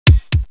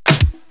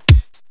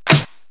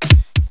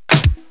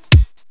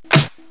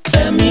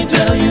me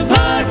tell you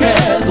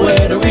podcast,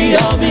 where do we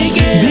all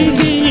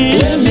begin?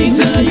 Let me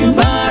tell you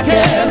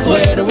podcast,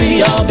 where do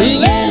we all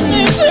begin?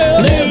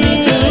 Let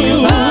me tell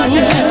you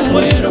podcast,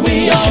 where do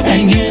we all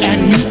begin?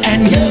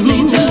 Let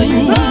me tell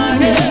you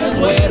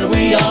podcast, where do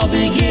we all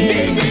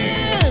begin?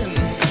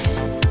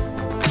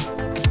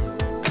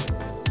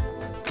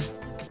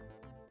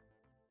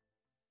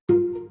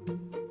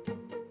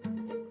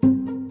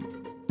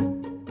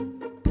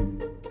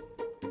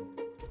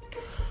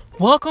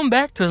 Welcome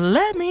back to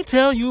Let Me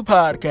Tell You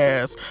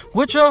Podcast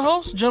with your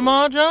host,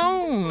 Jamal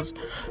Jones.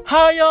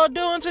 How y'all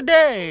doing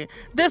today?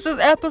 This is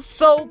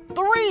episode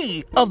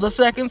 3 of the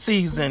second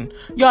season.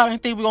 Y'all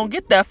didn't think we were going to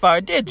get that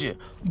far, did you?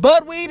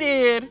 But we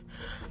did.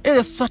 It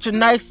is such a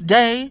nice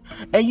day.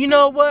 And you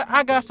know what?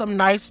 I got some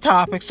nice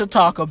topics to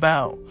talk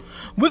about.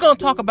 We're going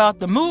to talk about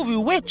the movie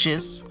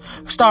Witches,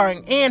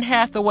 starring Anne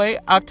Hathaway,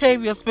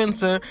 Octavia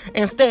Spencer,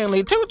 and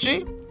Stanley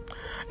Tucci.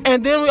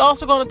 And then we're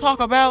also going to talk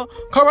about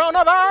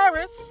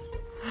coronavirus.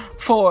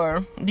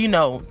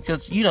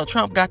 Because,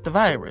 Trump got the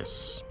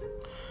virus.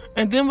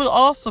 And then we're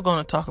also going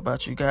to talk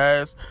about, you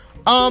guys,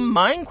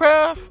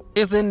 Minecraft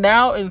is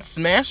now in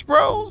Smash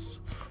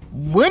Bros.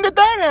 When did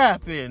that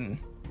happen?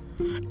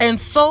 And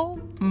so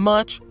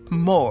much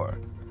more.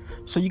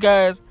 So you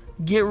guys,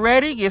 get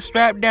ready, get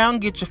strapped down,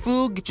 get your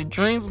food, get your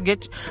drinks,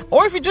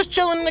 or if you're just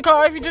chilling in the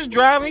car, if you're just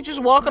driving, you're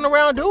just walking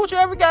around, do what you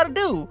ever got to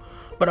do.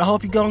 But I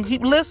hope you're going to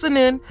keep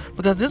listening,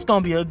 because this is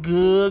going to be a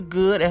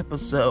good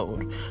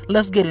episode.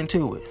 Let's get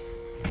into it.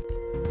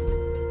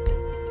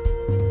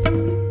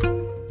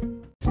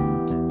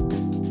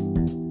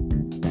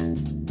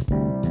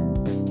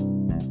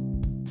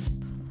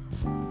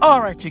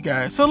 Alright, you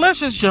guys, so let's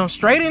just jump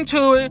straight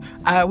into it.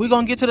 We're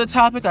going to get to the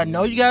topic I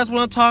know you guys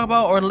want to talk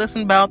about or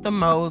listen about the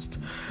most.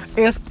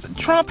 It's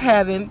Trump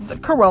having the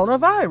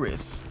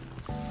coronavirus.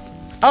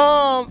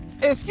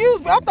 Excuse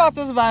me, I thought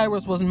this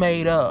virus was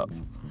made up.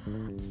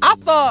 I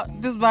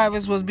thought this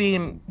virus was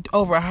being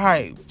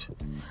overhyped.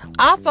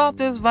 I thought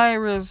this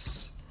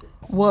virus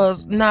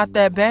was not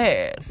that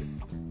bad.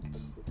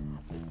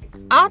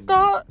 I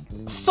thought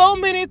so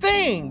many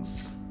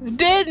things,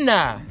 didn't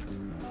I?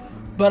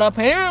 But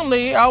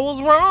apparently I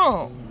was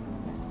wrong.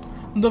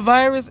 The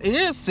virus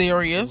is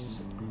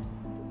serious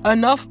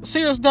enough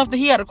that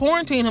he had to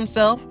quarantine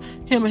himself,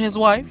 him and his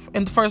wife,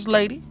 and the first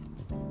lady.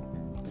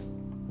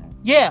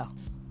 Yeah.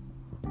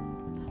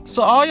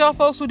 So all y'all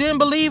folks who didn't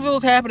believe it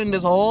was happening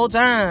this whole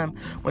time,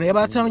 when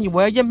everybody telling you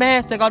wear your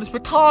mask, take all these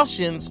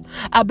precautions,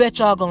 I bet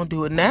y'all gonna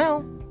do it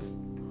now.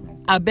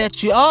 I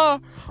bet you are.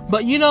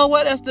 But you know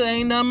what? That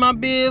ain't none of my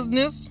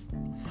business.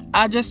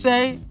 I just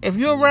say, if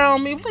you're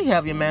around me, please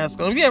have your mask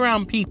on. If you're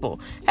around people,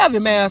 have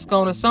your mask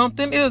on or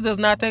something. It does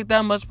not take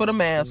that much to put a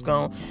mask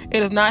on. It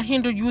does not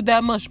hinder you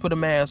that much to put a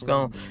mask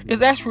on.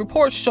 It's actually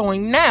reports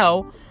showing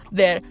now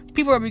that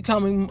people are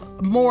becoming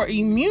more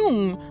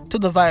immune to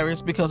the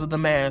virus because of the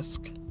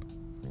mask.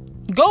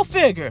 Go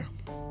figure.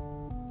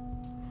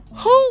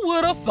 Who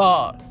would have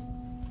thought?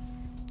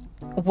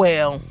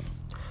 Well,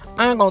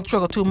 I ain't gonna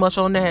trickle too much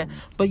on that,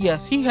 but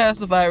yes, he has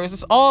the virus.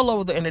 It's all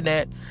over the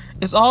internet.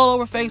 It's all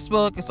over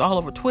Facebook. It's all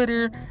over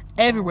Twitter.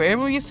 Everywhere.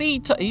 Everywhere you see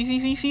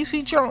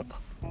Trump,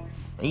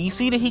 and you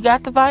see that he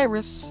got the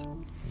virus.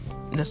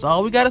 And that's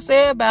all we gotta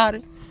say about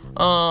it.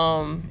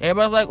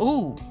 Everybody's like,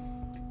 "Ooh,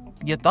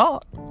 you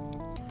thought?"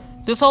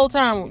 This whole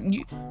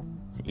time,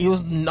 it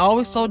was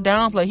always so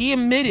downplayed. He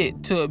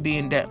admitted to it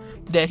being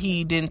that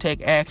he didn't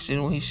take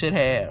action when he should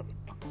have.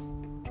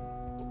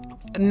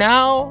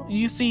 Now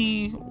you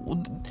see,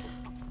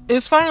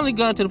 it's finally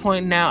gotten to the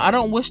point now. I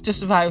don't wish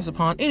this virus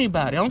upon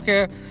anybody. I don't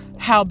care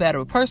how bad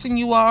of a person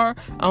you are.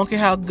 I don't care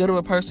how good of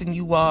a person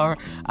you are.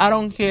 I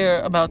don't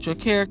care about your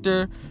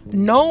character.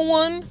 No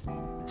one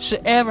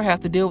should ever have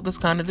to deal with this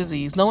kind of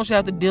disease. No one should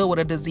have to deal with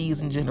a disease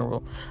in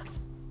general.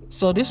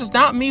 So this is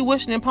not me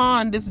wishing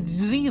upon this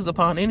disease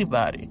upon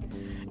anybody.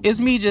 It's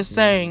me just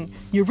saying,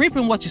 you're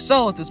reaping what you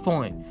sow at this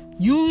point.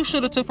 You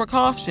should have took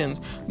precautions.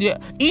 Yeah,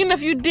 even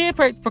if you did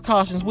take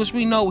precautions, which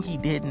we know he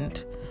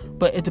didn't.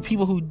 But if the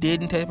people who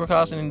didn't take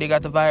precaution and they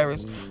got the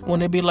virus, when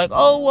they be like,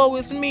 "Oh, well,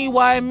 it's me.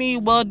 Why me?"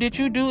 Well, did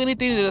you do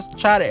anything to just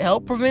try to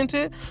help prevent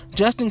it?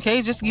 Just in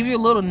case, just to give you a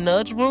little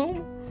nudge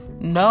room?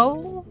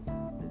 No.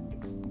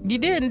 You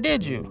didn't,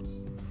 did you?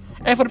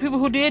 And for the people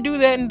who did do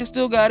that and they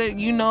still got it,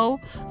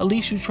 at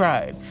least you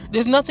tried.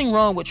 There's nothing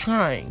wrong with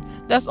trying.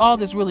 That's all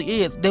this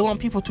really is. They want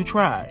people to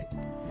try.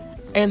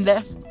 And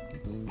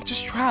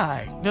just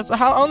try. I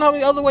don't know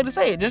any other way to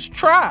say it. Just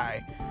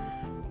try.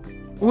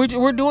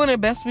 We're doing it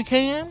best we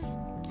can.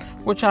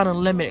 We're trying to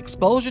limit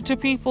exposure to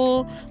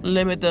people,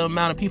 limit the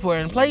amount of people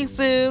in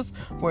places,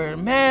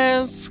 wearing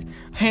masks,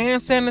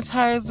 hand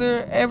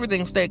sanitizer,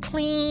 everything. Stay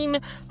clean,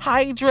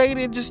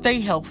 hydrated, just stay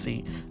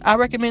healthy. I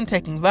recommend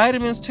taking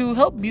vitamins to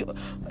help you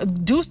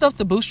do stuff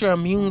to boost your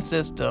immune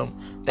system.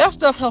 That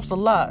stuff helps a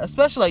lot,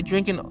 especially like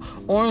drinking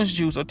orange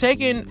juice or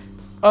taking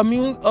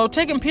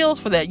pills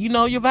for that.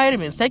 Your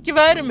vitamins. Take your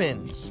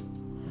vitamins.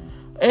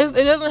 It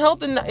doesn't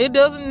help. It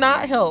does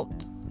not help.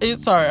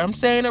 Sorry, I'm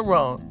saying it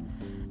wrong.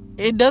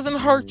 It doesn't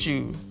hurt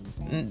you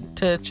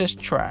to just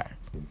try.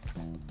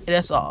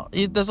 That's all.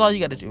 That's all you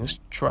got to do is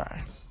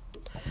try.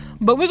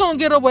 But we're going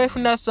to get away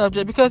from that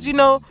subject because,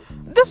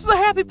 this is a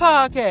happy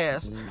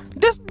podcast.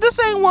 This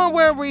ain't one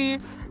where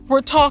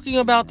we're talking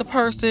about the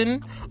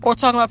person or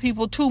talking about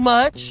people too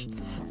much.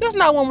 This is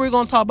not one where we're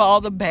going to talk about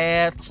all the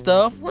bad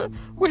stuff.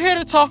 We're here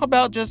to talk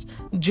about just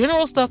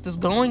general stuff that's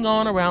going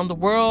on around the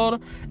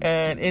world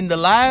and in the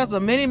lives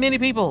of many, many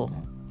people,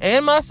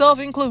 and myself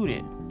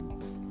included.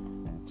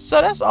 So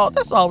that's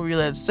all we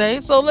really have to say.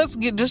 So let's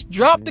just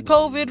drop the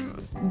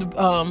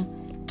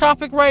COVID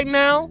topic right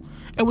now,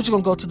 and we're just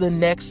gonna go to the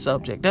next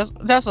subject. That's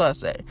what I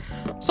say.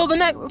 So the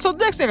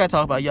next thing I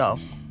talk about, y'all.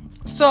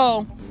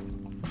 So,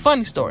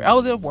 funny story. I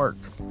was at work,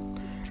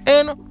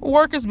 and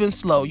work has been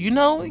slow,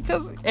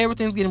 because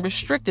everything's getting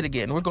restricted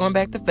again. We're going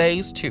back to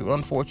phase 2.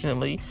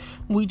 Unfortunately,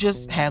 we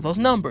just have those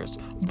numbers.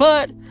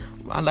 But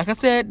like I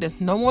said,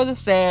 there's no more of the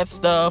sad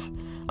stuff.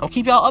 I'll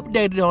keep y'all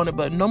updated on it,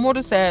 but no more of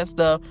the sad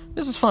stuff.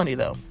 This is funny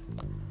though.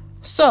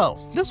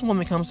 So this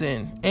woman comes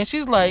in and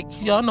she's like,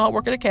 y'all know I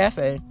work at a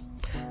cafe.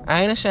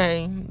 I ain't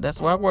ashamed. That's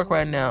where I work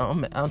right now.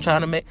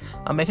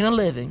 I'm making a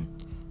living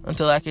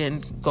until I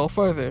can go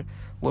further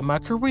with my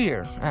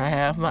career. I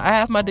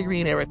have my degree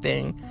and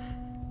everything.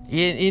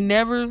 It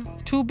never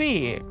too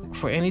big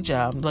for any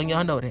job. Letting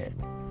y'all know that.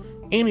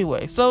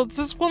 Anyway, so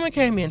this woman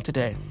came in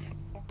today,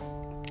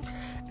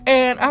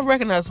 and I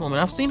recognize this woman.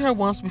 I've seen her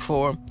once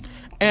before.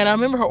 And I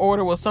remember her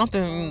order was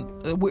something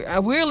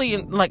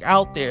weirdly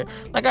out there.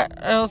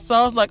 So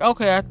I was like,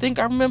 okay, I think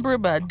I remember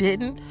it, but I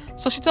didn't.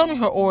 So she told me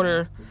her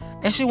order,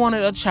 and she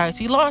wanted a chai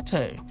tea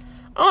latte.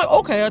 I'm like,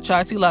 okay, a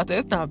chai tea latte,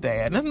 it's not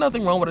bad. There's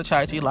nothing wrong with a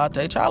chai tea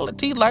latte. Chai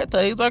tea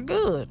lattes are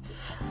good.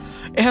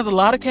 It has a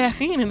lot of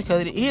caffeine in it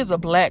because it is a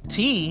black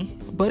tea,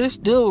 but it's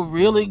still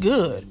really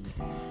good.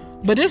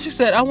 But then she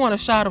said, I want a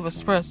shot of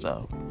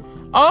espresso.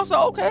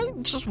 Also, okay,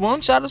 just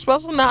one shot of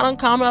espresso, not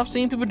uncommon. I've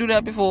seen people do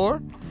that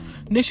before.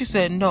 Then she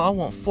said, no, I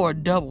want 4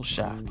 double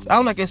shots.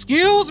 I'm like,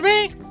 excuse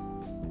me?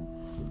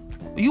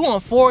 You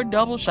want 4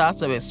 double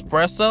shots of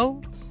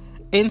espresso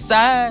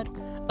inside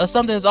of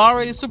something that's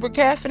already super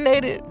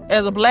caffeinated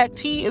as a black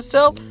tea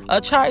itself, a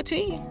chai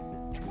tea?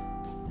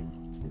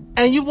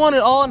 And you want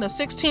it all in a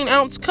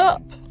 16-ounce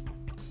cup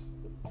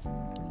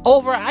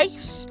over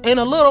ice and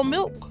a little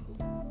milk?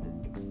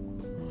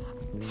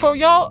 For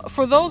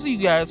those of you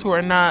guys who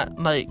are not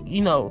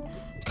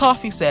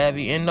coffee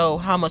savvy and know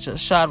how much a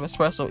shot of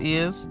espresso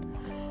is,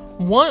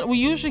 we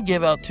usually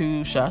give out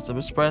 2 shots of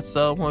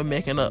espresso when we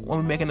make an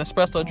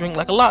espresso drink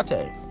like a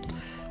latte.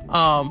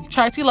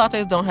 Chai tea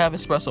lattes don't have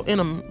espresso in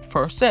them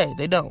per se.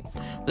 They don't.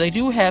 They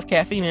do have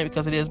caffeine in it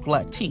because it is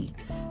black tea.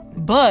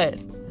 But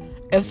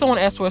if someone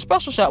asks for a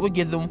special shot, we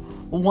give them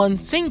 1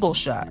 single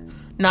shot,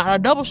 not our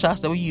double shots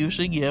that we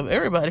usually give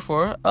everybody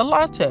for a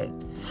latte.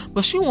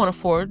 But she wanted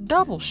 4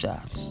 double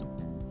shots.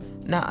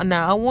 Now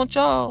I want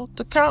y'all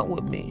to count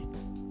with me.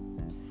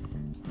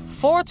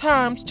 4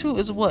 times 2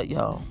 is what,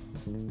 y'all?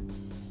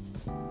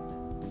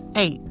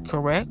 8,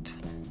 correct?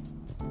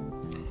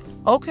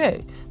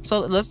 Okay, so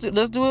let's do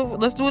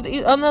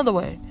it another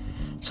way.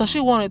 So she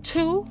wanted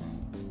 2,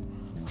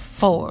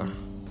 4,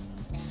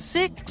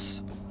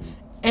 6,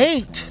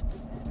 8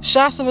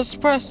 shots of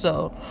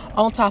espresso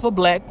on top of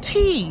black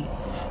tea.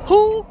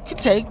 Who can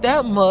take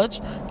that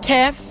much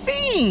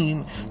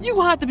caffeine? You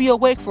gonna have to be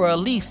awake for at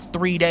least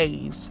 3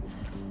 days.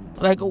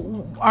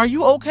 Are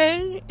you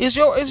okay? Is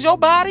your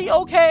body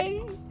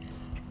okay?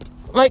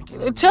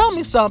 Tell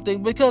me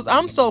something, because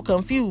I'm so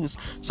confused.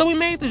 So we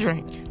made the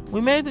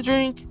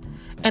drink,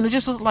 and it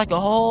just looked like a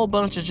whole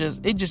bunch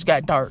of it just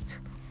got dark.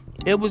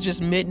 It was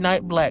just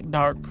midnight black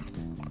dark.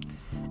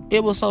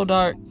 It was so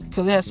dark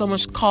because it had so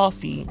much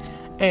coffee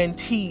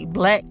and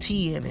black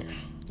tea in it.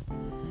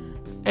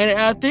 And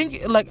I think,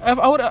 if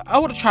I would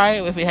have tried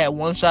it if it had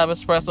 1 shot of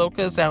espresso,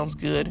 because it sounds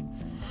good.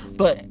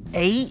 But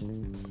 8?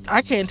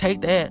 I can't take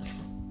that.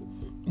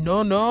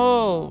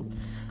 No.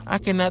 I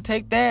cannot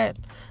take that.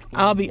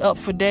 I'll be up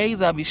for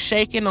days. I'll be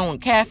shaking on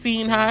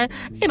caffeine high.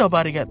 Ain't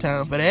nobody got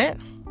time for that.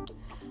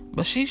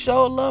 But she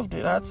sure loved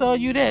it. I tell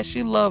you that.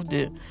 She loved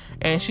it.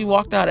 And she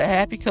walked out a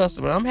happy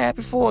customer. I'm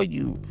happy for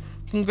you.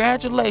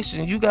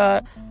 Congratulations. You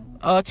got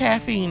a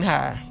caffeine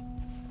high.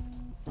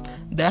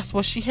 That's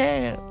what she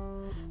had.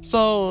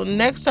 So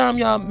next time,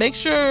 y'all, make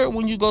sure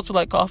when you go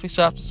to coffee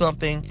shops or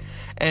something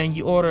and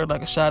you order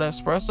a shot of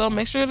espresso,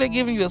 make sure they're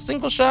giving you a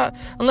single shot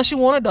unless you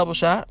want a double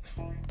shot.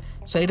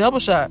 Say double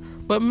shot.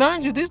 But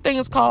mind you, these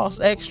things cost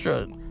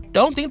extra.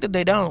 Don't think that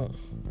they don't.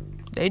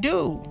 They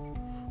do.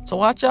 So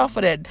watch out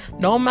for that.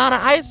 No amount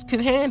of ice can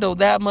handle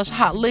that much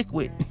hot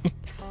liquid.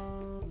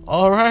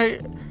 All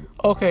right?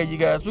 Okay, you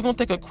guys, we're going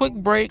to take a quick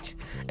break,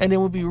 and then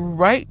we'll be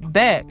right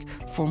back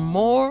for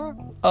more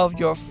of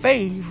your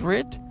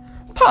favorite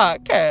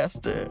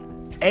podcaster.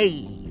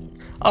 Hey.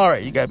 All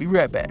right, you got to be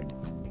right back.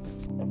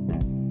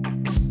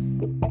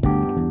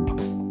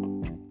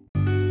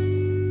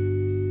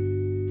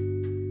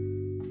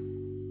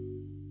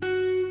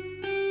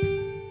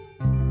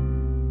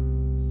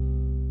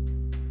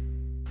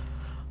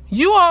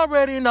 You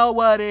already know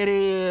what it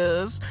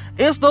is.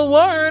 It's the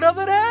word of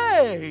the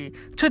day.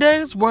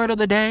 Today's word of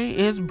the day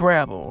is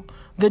brabble.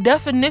 The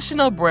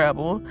definition of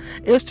brabble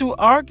is to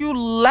argue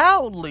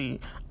loudly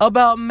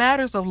about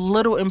matters of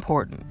little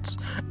importance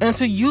and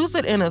to use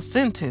it in a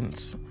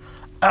sentence.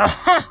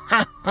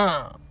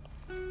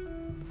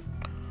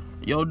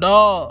 Yo,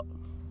 dog,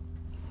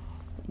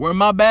 where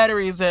my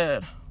batteries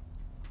at?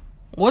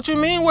 What you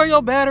mean where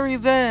your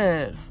batteries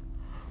at?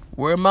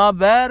 Where my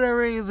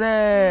batteries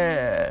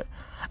at?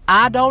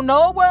 I don't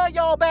know where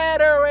your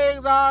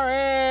batteries are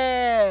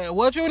at.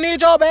 What you need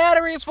your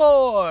batteries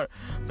for?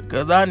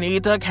 Because I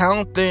need to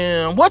count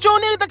them. What you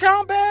need to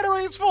count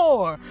batteries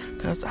for?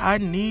 Because I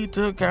need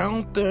to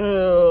count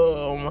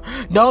them.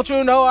 Don't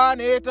you know I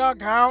need to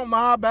count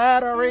my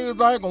batteries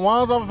like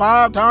once or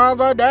 5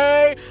 times a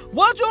day?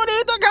 What you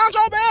need to count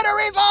your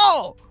batteries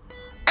for?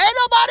 Ain't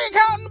nobody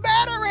counting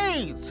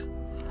batteries.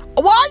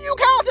 Why you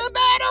counting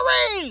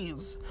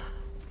batteries?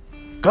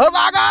 Because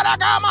I gotta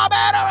count my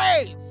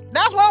batteries.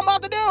 That's what I'm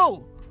about to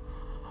do.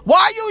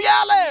 Why you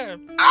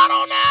yelling? I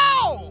don't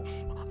know.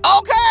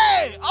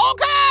 Okay.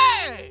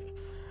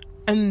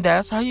 And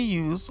that's how you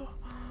use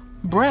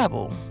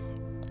brabble.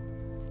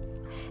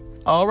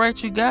 All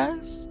right, you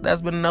guys.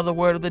 That's been another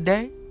word of the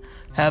day.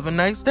 Have a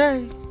nice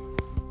day.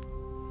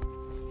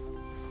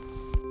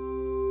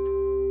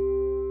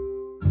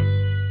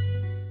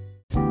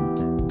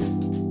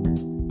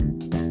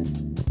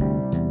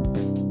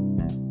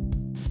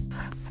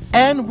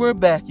 And we're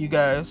back, you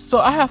guys. So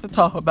I have to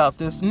talk about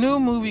this new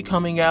movie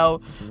coming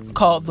out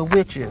called The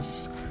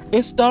Witches.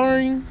 It's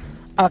starring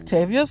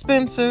Octavia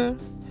Spencer,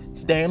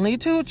 Stanley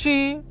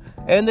Tucci,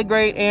 and the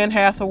great Anne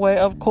Hathaway,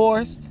 of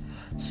course.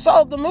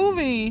 So the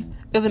movie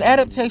is an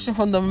adaptation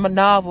from the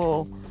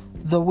novel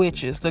The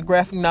Witches, the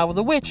graphic novel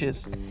The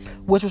Witches,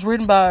 which was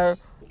written by,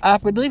 I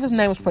believe his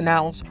name is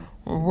pronounced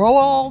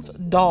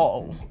Roald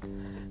Dahl.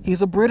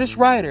 He's a British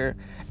writer,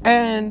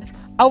 and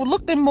I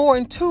looked more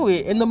into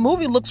it, and the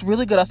movie looks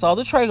really good. I saw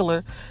the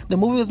trailer. The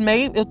movie was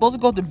made, it was supposed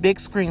to go to big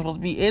screen, it was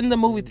supposed to be in the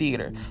movie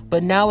theater,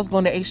 but now it's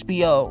going to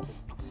HBO.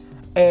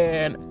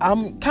 And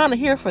I'm kind of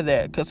here for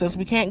that, because since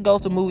we can't go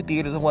to movie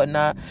theaters and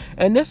whatnot,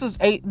 and this is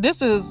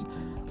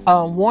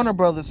Warner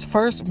Brothers'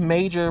 first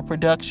major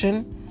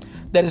production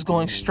that is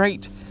going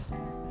straight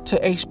to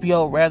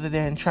HBO rather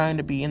than trying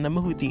to be in the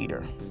movie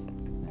theater.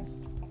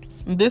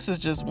 This is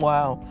just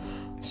wow.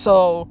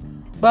 So,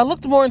 but I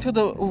looked more into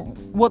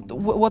what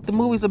the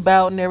movie's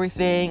about and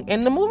everything,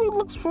 and the movie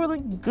looks really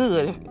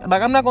good.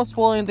 Like, I'm not gonna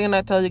spoil anything and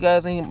I tell you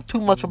guys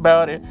too much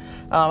about it.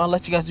 I'll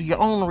let you guys do your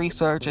own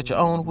research at your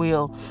own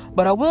will.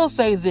 But I will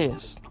say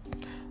this: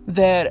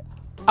 that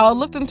I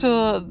looked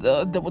into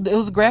it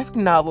was a graphic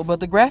novel, but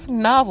the graphic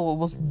novel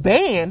was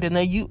banned in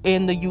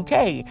the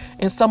UK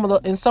in some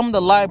of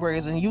the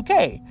libraries in the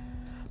UK.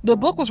 The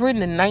book was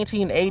written in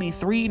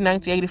 1983,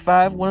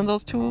 1985, one of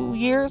those 2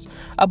 years.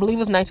 I believe it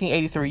was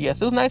 1983.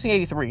 Yes, it was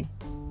 1983.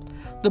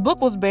 The book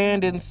was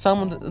banned in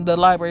some of the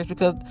libraries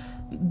because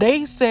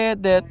they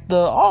said that the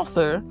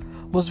author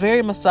was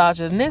very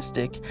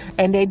misogynistic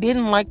and they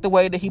didn't like the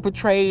way that he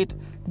portrayed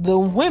the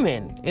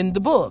women in the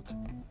book.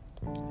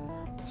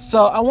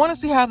 So I want to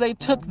see how they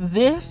took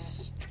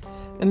this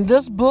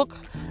book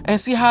and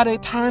see how they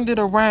turned it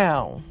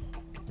around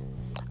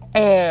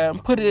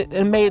and put it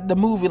and made the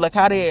movie, like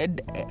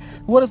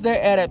what is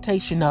their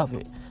adaptation of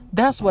it.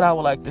 That's what I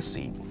would like to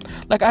see.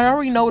 Like, I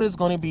already know it's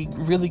going to be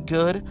really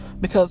good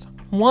because,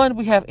 one,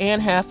 we have Anne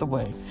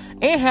Hathaway.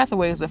 Anne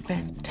Hathaway is a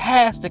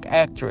fantastic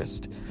actress.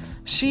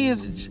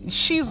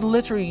 She's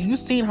literally, you've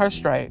seen her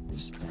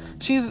stripes.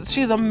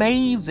 She's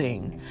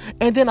amazing.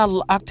 And then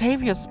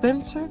Octavia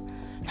Spencer,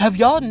 have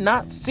y'all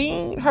not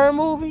seen her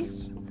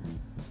movies?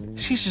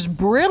 She's just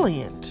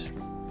brilliant.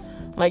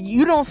 Like,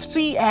 you don't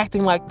see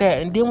acting like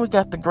that. And then we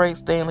got the great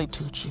Stanley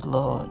Tucci,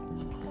 Lord.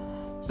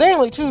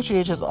 Stanley Tucci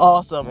is just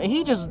awesome. And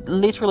he just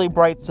literally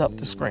brights up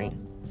the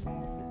screen.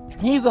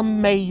 He's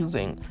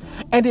amazing.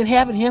 And then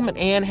having him and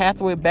Anne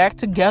Hathaway back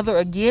together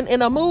again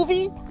in a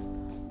movie,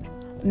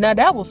 now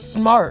that was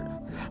smart.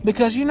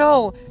 Because,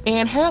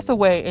 Anne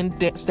Hathaway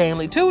and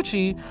Stanley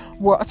Tucci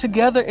were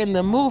together in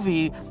the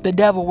movie The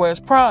Devil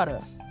Wears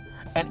Prada.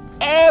 And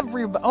I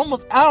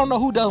don't know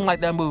who doesn't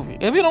like that movie.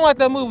 If you don't like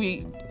that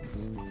movie,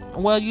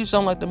 well, you just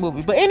don't like the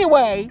movie. But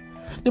anyway,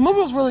 the movie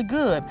was really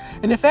good.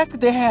 And the fact that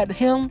they had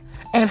him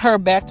and her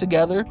back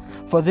together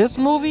for this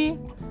movie,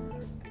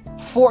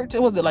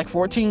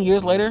 14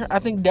 years later? I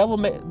think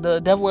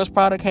The Devil Wears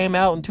Prada came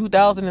out in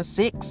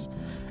 2006.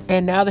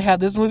 And now they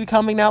have this movie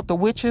coming out, The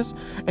Witches,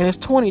 and it's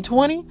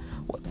 2020.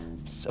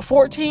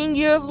 14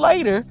 years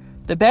later,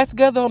 they're back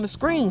together on the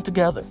screen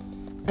together.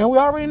 And we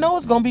already know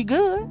it's going to be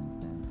good.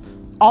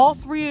 All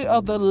 3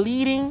 of the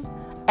leading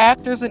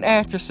actors and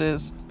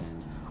actresses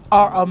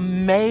are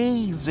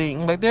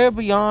amazing. Like, they're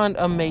beyond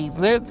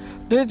amazing.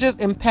 They're just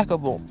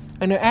impeccable.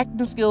 And their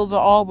acting skills are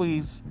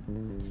always,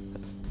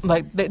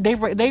 like, they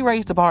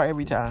raise the bar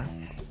every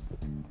time.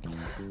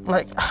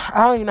 Like,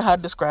 I don't even know how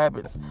to describe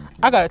it.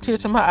 I got a tear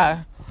to my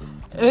eye.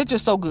 It's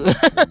just so good.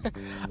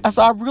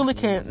 So I really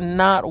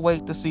cannot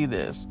wait to see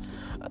this.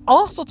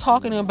 also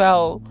talking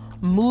about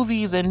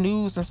movies and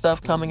news and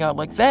stuff coming out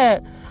like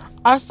that,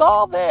 I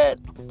saw that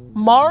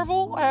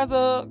Marvel has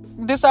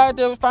decided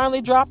to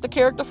finally drop the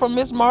character from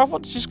Miss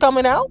Marvel. She's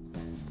coming out.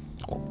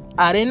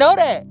 I didn't know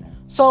that.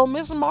 So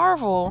Miss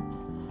Marvel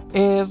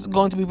is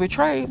going to be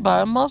portrayed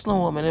by a Muslim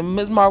woman, and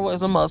Miss Marvel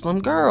is a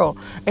Muslim girl.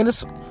 And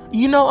it's,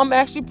 I'm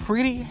actually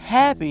pretty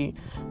happy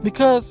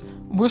because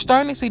we're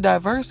starting to see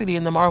diversity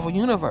in the Marvel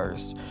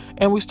universe,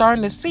 and we're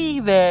starting to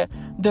see that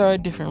there are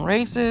different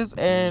races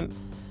and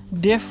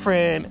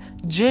different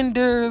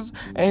genders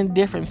and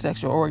different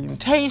sexual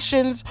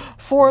orientations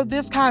for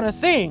this kind of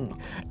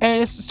thing,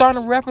 and it's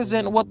starting to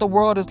represent what the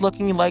world is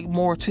looking like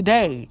more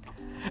today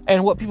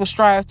and what people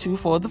strive to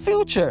for the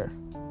future.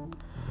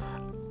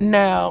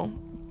 Now,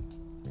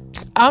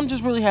 I'm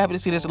just really happy to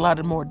see there's a lot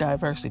of more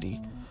diversity.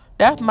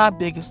 That's my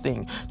biggest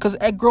thing, because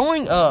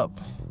growing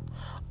up,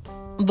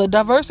 the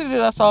diversity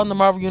that I saw in the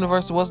Marvel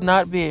universe was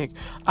not big.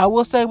 I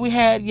will say we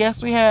had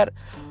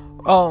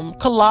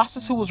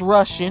Colossus, who was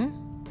Russian.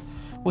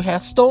 We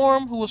had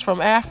Storm, who was from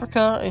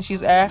Africa, and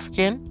she's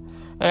African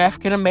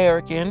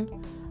American.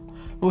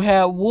 We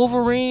had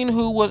Wolverine,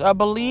 who was, I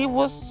believe,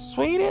 was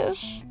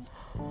Swedish.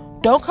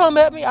 Don't come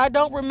at me. I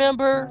don't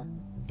remember.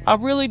 I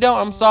really don't.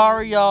 I'm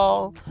sorry,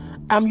 y'all.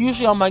 I'm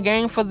usually on my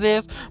game for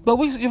this. But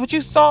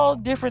you saw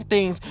different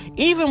things.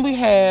 Even we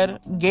had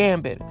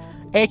Gambit,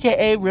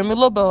 aka Remy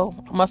LeBeau.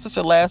 My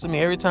sister laughs at me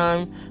every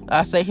time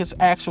I say his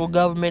actual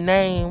government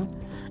name.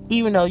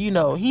 Even though,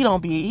 he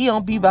don't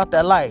be about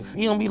that life.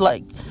 He don't be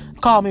like,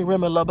 call me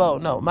Remy LeBeau.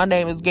 No, my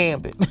name is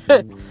Gambit.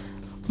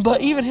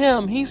 But even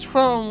him, he's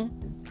from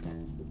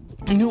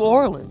New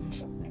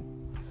Orleans.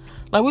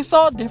 Like, we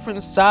saw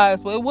different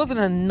sides, but it wasn't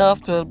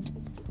enough to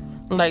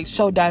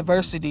show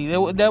diversity. They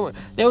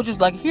were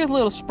just like, here's a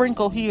little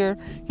sprinkle here,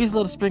 here's a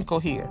little sprinkle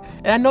here.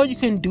 And I know you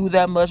couldn't do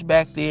that much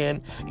back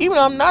then. Even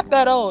though I'm not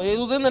that old, it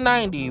was in the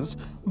 90s,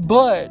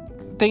 but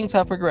things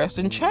have progressed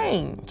and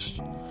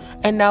changed.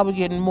 And now we're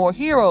getting more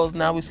heroes.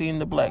 Now we're seeing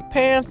the Black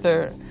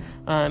Panther,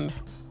 and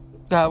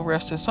God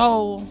rest his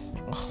soul.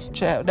 Oh,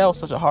 Chad, that was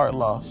such a hard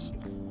loss.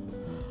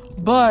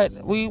 But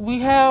we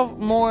have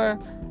more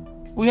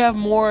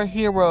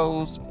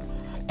heroes.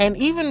 And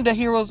even the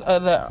heroes,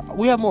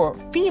 we have more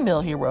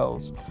female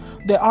heroes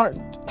that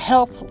aren't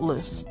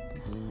helpless.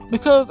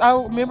 Because I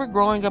remember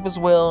growing up as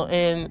well,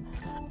 and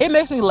it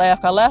makes me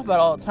laugh. I laugh about it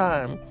all the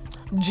time.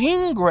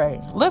 Jean Grey.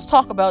 Let's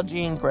talk about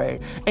Jean Grey.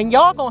 And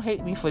y'all gonna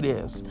hate me for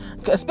this.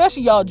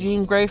 Especially y'all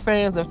Jean Grey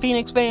fans and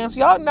Phoenix fans.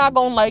 Y'all not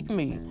gonna like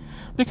me.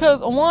 Because,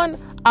 one,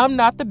 I'm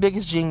not the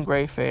biggest Jean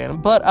Grey fan.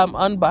 But I'm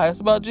unbiased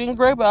about Jean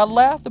Grey. But I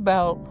laughed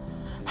about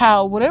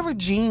how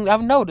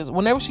I've noticed,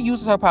 whenever she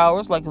uses her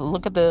powers, like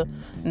look at the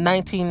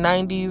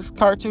 1990s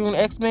cartoon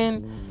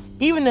X-Men,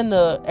 even in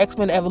the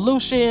X-Men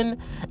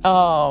Evolution,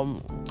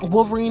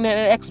 Wolverine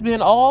and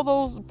X-Men, all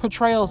those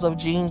portrayals of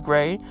Jean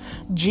Grey,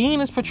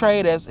 Jean is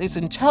portrayed as this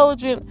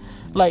intelligent,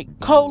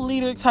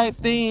 co-leader type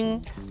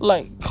thing,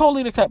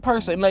 co-leader type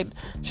person.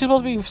 She's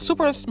supposed to be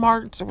super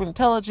smart, super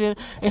intelligent,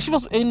 and she's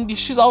also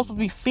supposed to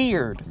be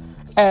feared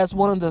as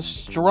one of the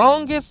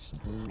strongest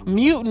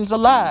mutants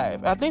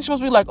alive. I think she's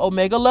supposed to be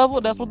Omega level.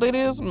 That's what it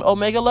is,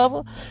 Omega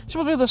level. She's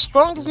supposed to be the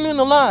strongest mutant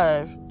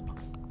alive.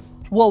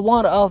 Well,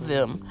 one of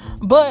them.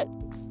 But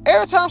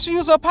every time she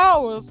uses her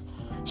powers,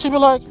 she'd be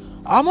like,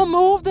 I'm gonna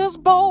move this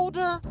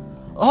boulder.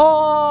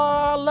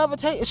 Oh,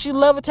 levitate. She's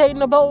levitating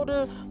the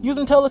boulder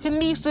using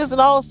telekinesis, and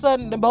all of a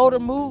sudden the boulder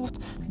moved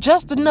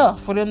just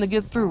enough for them to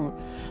get through.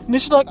 And then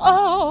she's like,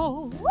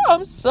 oh,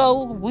 I'm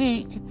so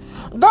weak.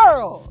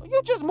 Girl,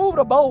 you just moved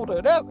a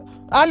boulder.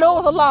 I know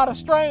it's a lot of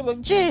strain,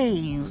 but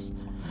jeez.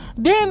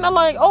 Then I'm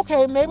like,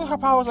 okay, maybe her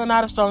powers are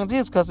not as strong as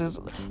this because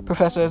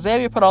Professor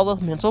Xavier put all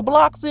those mental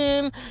blocks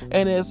in,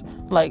 and it's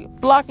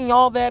blocking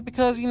all that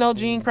because,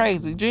 Jean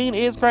crazy. Jean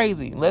is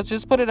crazy. Let's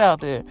just put it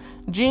out there.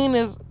 Jean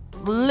is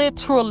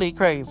literally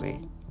crazy.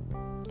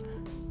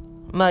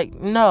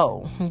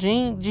 No.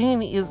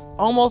 Jean is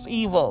almost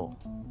evil.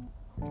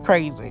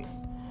 Crazy.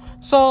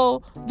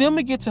 So then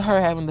we get to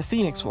her having the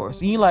Phoenix Force.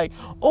 And you're like,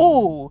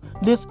 oh,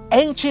 this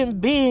ancient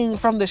being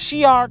from the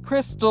Shi'ar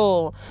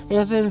crystal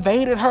has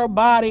invaded her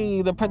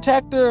body, the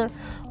protector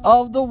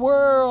of the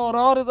world,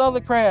 all this other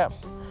crap.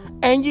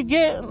 And you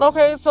get,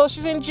 okay, so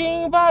she's in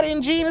Jean's body,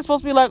 and Jean is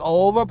supposed to be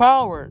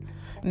overpowered.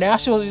 Now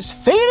she'll just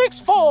Phoenix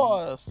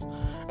Force.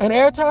 And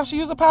every time she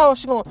uses a power,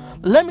 she's going to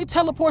let me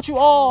teleport you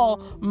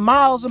all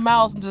miles and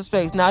miles into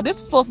space. Now this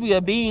is supposed to be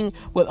a being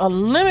with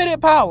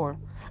unlimited power.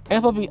 And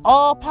supposed to be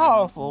all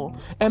powerful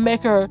and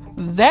make her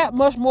that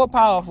much more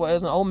powerful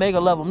as an Omega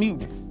level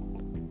mutant.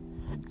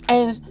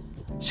 And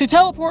she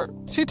teleports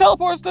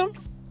them.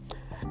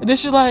 And then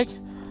she's like,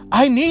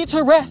 I need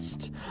to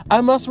rest.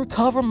 I must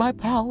recover my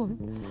power.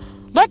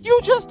 You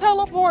just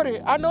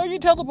teleported. I know you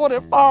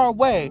teleported far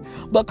away,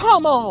 but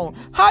come on.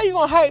 How you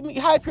gonna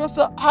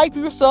hype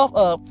yourself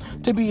up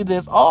to be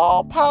this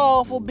all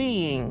powerful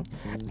being,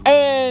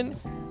 and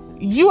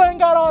you ain't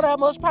got all that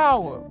much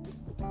power?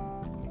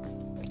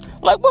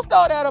 What's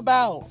all that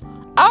about?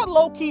 I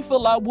low-key feel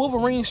like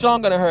Wolverine's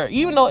stronger than her.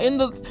 Even though in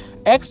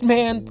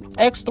X-Men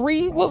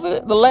X3, was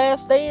it? The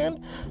Last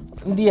Stand?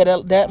 Yeah,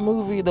 that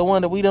movie, the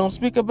one that we don't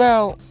speak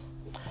about.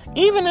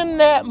 Even in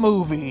that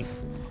movie,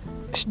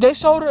 they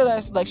showed her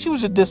as like she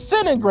was just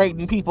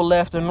disintegrating people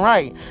left and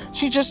right.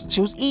 She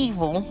was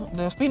evil.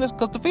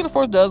 Because the Phoenix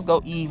Force does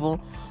go evil,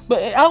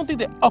 but I don't think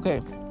that.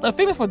 Okay, the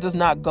Phoenix Force does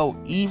not go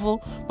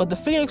evil, but the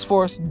Phoenix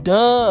Force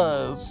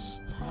does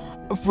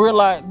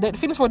realize that the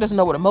Phoenix Force doesn't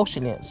know what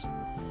emotion is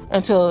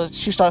until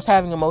she starts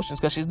having emotions,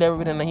 because she's never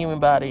been in a human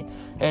body,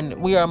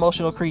 and we are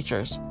emotional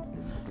creatures.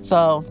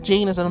 So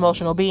Jean is an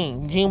emotional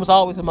being. Jean was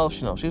always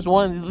emotional. She was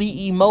one of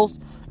the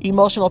most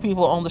emotional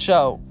people on the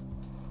show.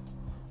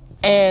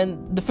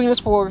 And the Phoenix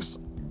Force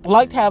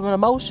liked having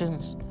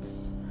emotions,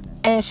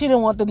 and she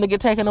didn't want them to get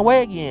taken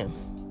away again.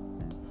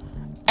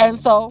 And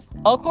so,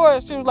 of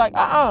course, she was like,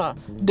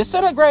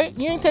 disintegrate.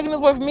 You ain't taking this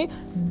away from me.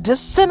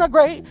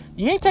 Disintegrate.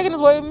 You ain't taking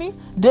this away from me.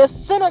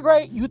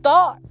 Disintegrate, you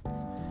thought.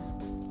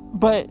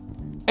 But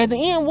at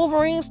the end,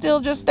 Wolverine still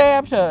just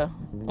stabbed her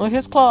with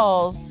his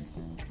claws,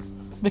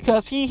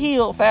 because he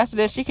healed faster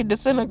than she could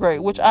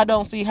disintegrate, which I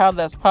don't see how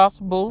that's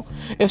possible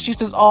if she's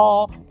this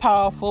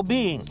all-powerful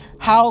being.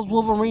 How's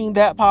Wolverine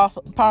that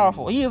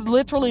powerful? He is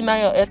literally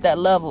now at that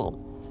level.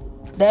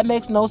 That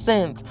makes no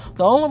sense.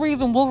 The only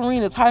reason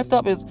Wolverine is hyped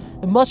up as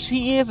much as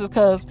he is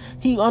because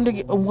he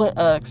underwent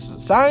a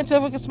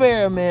scientific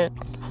experiment.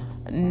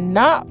 We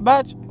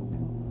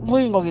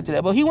ain't gonna get to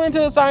that, but he went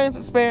to a science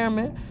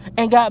experiment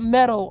and got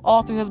metal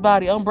all through his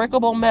body,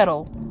 unbreakable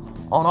metal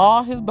on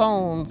all his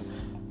bones.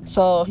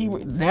 So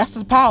that's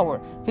his power.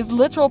 His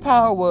literal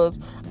power was,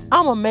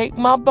 I'm gonna make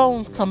my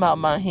bones come out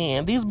my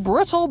hand. These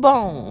brittle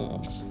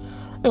bones,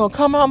 they're gonna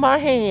come out my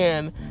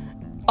hand.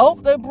 Oh,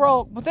 they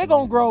broke, but they're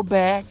gonna grow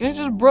back. It's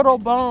just brittle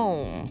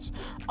bones.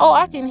 Oh,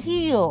 I can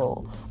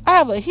heal. I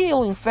have a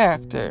healing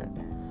factor.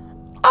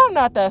 I'm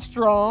not that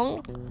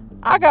strong.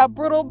 I got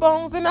brittle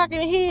bones and I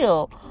can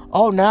heal.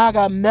 Oh, now I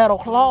got metal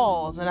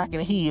claws and I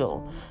can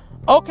heal.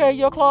 Okay,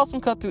 your claws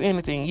can cut through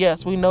anything.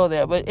 Yes, we know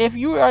that. But if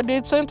you are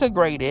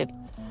disintegrated,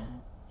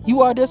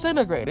 you are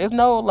disintegrated. There's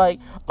no like,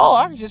 oh,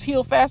 I can just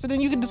heal faster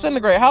than you can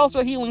disintegrate. How's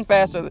your healing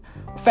factor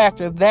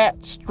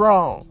that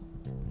strong?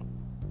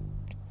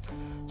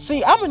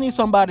 See, I'm gonna need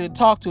somebody to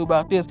talk to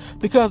about this,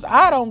 because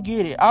I don't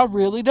get it. I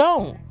really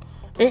don't.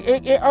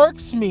 It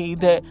irks me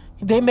that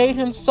they made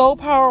him so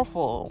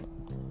powerful,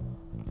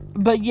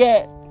 but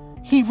yet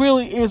he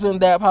really isn't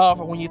that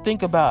powerful when you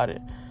think about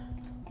it.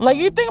 Like,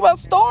 you think about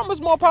Storm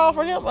is more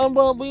powerful than him.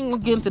 Well, we ain't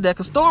gonna get into that,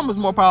 because Storm is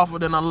more powerful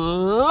than a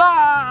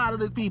lot of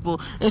the people,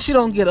 and she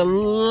don't get a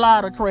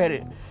lot of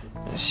credit.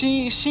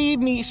 She's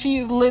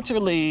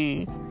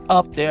literally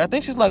up there. I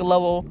think she's like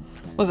level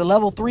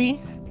 3?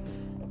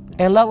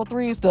 And level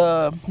 3 is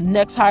the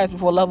next highest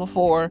before level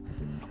 4,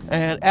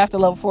 and after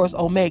level 4 is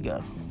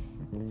Omega.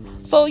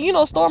 So,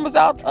 Storm is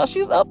out.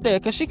 She's up there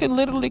because she can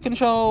literally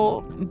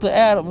control the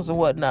atoms and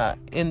whatnot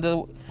in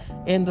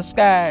the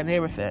sky and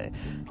everything.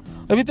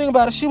 If you think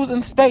about it, she was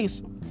in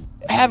space,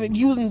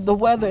 using the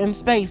weather in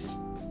space.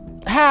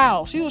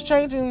 How? She was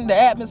changing the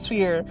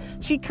atmosphere.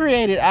 She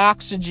created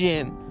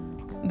oxygen.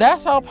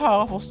 That's how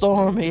powerful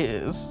Storm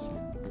is.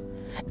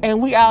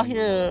 And we out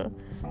here,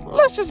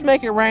 let's just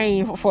make it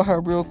rain for her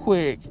real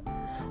quick.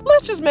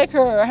 Let's just make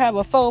her have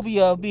a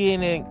phobia of being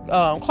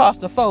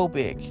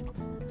claustrophobic.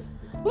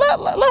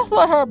 Let's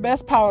let her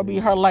best power be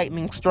her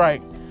lightning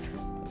strike.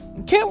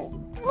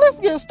 Let's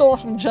give Storm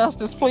some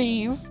justice,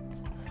 please.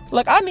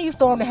 Like, I need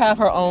Storm to have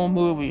her own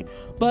movie,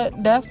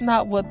 but that's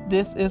not what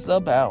this is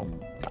about.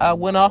 I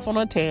went off on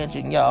a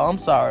tangent, y'all. I'm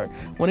sorry.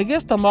 When it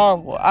gets to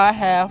Marvel, I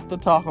have to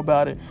talk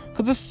about it,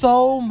 because there's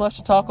so much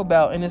to talk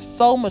about, and it's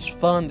so much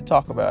fun to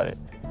talk about it.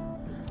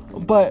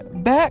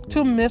 But back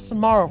to Miss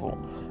Marvel.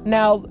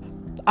 Now,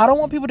 I don't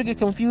want people to get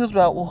confused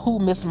about who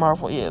Miss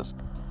Marvel is.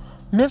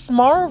 Miss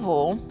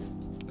Marvel,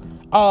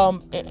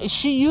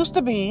 she used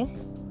to be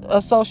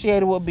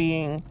associated with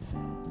being,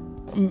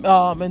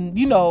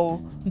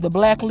 the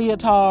black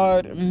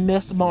leotard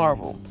Miss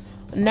Marvel.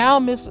 Now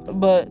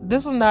but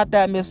this is not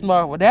that Miss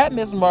Marvel. That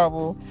Miss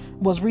Marvel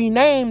was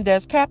renamed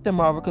as Captain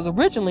Marvel, because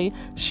originally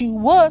she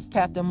was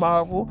Captain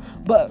Marvel,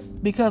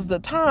 but because the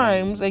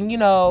times and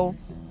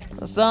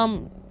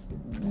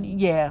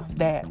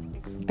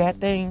that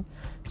thing,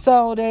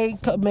 so they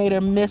made her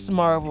Miss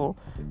Marvel.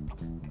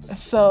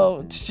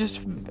 So it's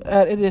just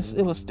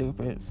it was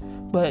stupid,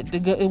 but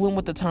it went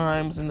with the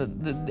times, and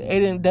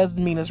it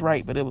doesn't mean it's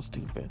right, but it was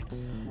stupid.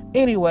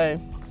 Anyway,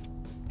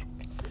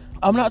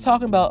 I'm not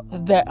talking about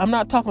that. I'm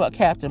not talking about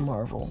Captain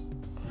Marvel.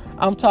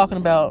 I'm talking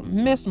about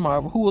Miss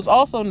Marvel, who was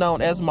also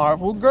known as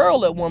Marvel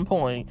Girl at one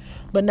point,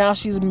 but now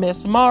she's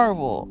Miss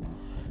Marvel.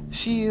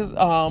 She is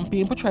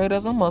being portrayed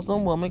as a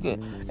Muslim woman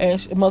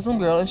and Muslim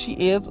girl, and she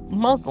is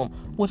Muslim,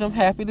 which I'm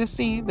happy to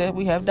see that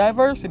we have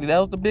diversity. That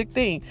was the big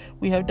thing.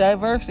 We have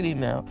diversity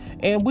now,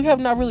 and we have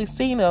not really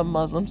seen a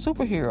Muslim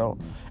superhero.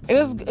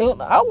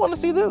 I want to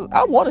see this.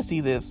 I want to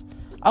see this.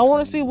 I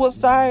want to see what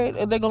side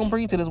they're going to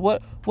bring to this.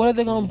 What are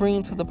they going to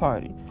bring to the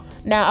party?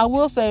 Now, I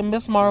will say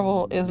Miss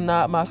Marvel is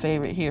not my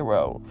favorite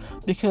hero,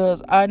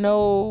 because I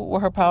know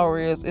what her power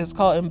is. It's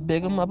called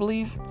Embiggen, I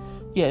believe.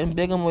 Yeah, and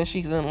bigum where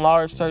she can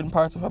enlarge certain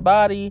parts of her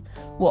body.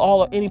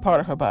 Well, any part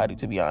of her body,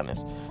 to be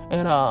honest.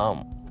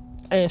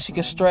 And she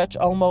can stretch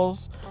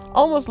almost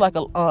like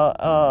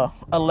a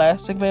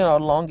elastic man or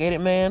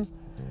elongated man,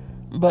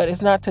 but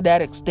it's not to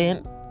that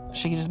extent.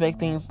 She can just make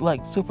things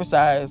like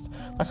supersized.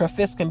 Like her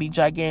fist can be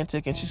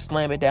gigantic and she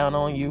slam it down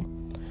on you.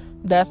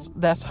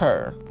 That's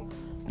her.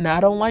 Now, I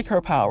don't like her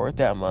power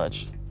that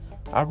much.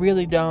 I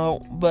really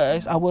don't.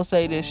 But I will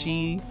say that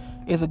she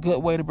is a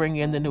good way to bring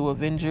in the new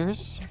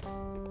Avengers.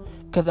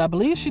 Because I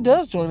believe she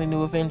does join the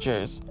new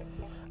Avengers.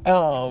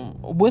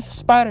 With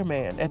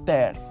Spider-Man at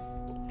that.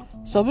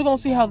 So we're going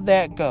to see how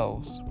that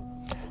goes.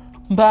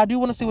 But I do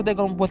want to see what they're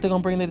gonna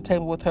bring to the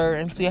table with her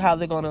and see how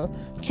they're gonna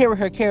carry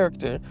her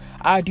character.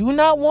 I do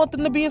not want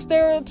them to be a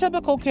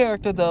stereotypical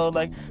character though.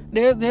 Like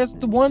there's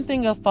the one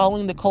thing of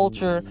following the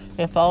culture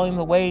and following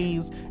the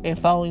ways and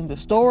following the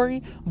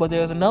story, but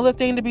there's another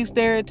thing to be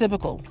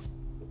stereotypical.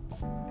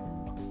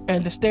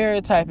 And the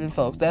stereotyping,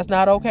 folks, that's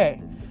not okay.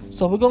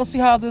 So we're gonna see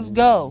how this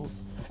goes.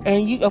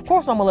 And of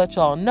course I'm gonna let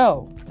y'all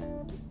know.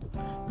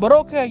 But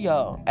okay,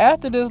 y'all,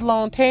 after this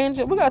long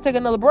tangent, we gotta take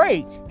another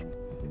break.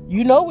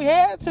 You know we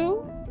had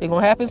to. It's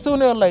going to happen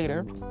sooner or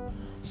later.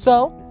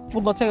 So,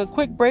 we're going to take a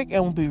quick break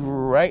and we'll be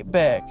right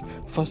back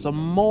for some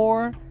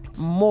more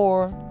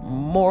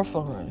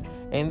fun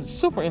and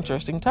super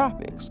interesting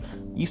topics.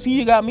 You see,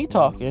 you got me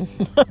talking.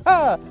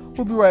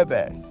 We'll be right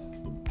back.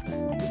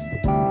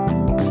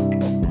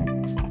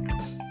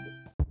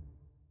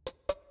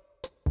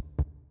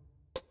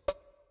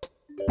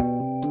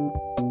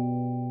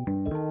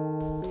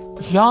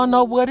 Y'all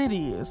know what it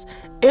is.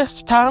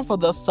 It's time for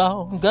the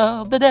song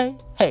of the day.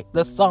 Hey,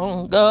 the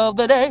song of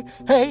the day.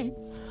 Hey.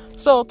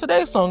 So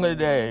today's song of the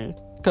day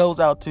goes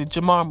out to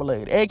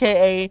Jamarmalade,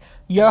 aka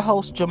your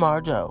host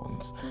Jamar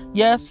Jones.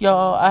 Yes,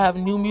 y'all, I have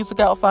new music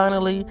out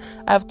finally.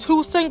 I have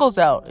 2 singles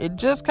out. It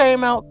just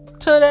came out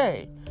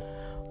today.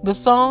 The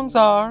songs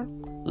are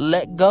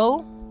Let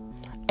Go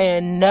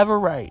and Never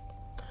Right.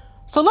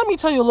 So let me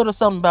tell you a little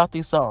something about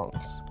these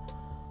songs.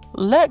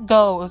 Let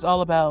Go is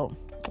all about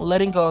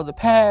letting go of the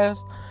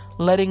past,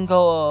 letting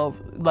go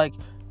of like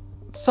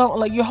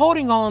you're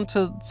holding on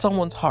to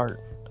someone's heart,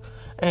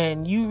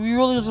 and you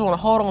really just want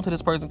to hold on to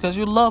this person because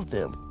you love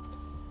them,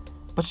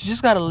 but you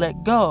just gotta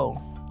let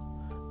go.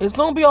 It's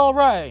gonna be all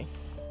right,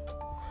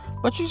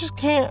 but you just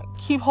can't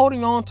keep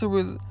holding on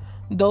to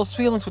those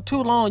feelings for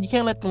too long. You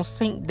can't let them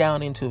sink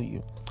down into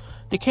you.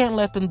 You can't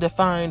let them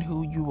define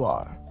who you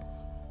are.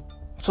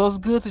 So it's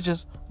good to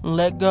just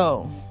let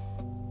go.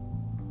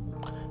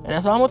 And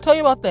that's all I'm gonna tell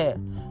you about that.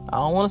 I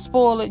don't want to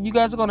spoil it. You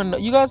guys are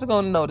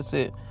gonna notice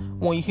it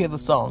when you hear the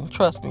song.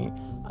 Trust me,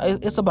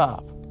 it's a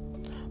bop.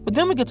 But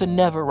then we get to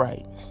Never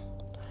Right.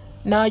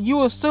 Now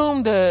you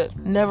assume that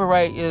Never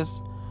Right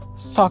is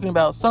talking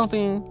about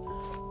something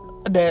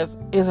that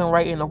isn't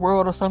right in the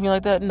world or something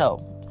like that.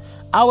 No,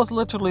 I was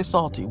literally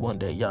salty one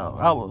day, y'all.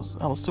 I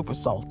was super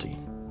salty,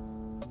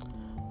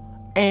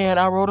 and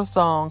I wrote a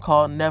song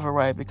called Never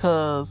Right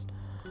because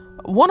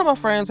one of my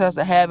friends has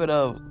the habit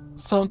of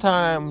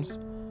sometimes.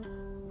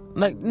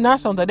 Like, not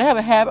something. They have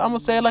a habit. I'm going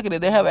to say it like it is.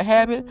 They have a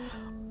habit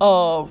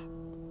of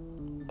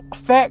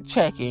fact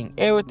checking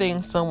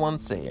everything someone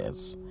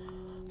says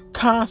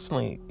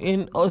constantly.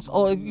 And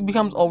it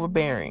becomes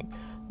overbearing.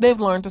 They've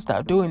learned to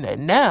stop doing that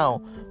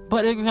now,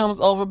 but it becomes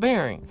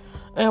overbearing.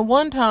 And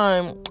one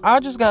time,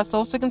 I just got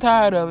so sick and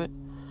tired of it.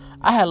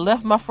 I had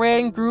left my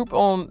friend group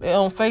on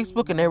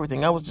Facebook and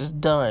everything. I was just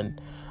done.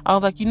 I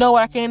was like, you know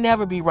what? I can't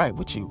never be right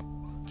with you.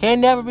 Can't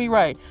never be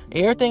right.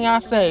 Everything I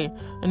say,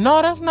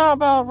 no, that's not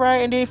about right,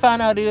 and then you find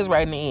out it is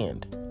right in the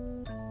end.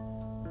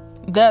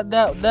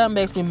 That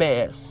makes me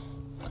mad.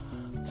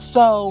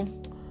 So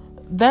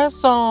that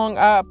song,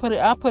 I put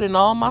in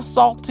all my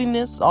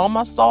saltiness, all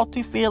my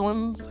salty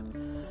feelings,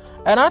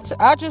 and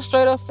I just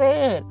straight up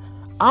said,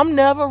 I'm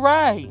never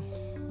right.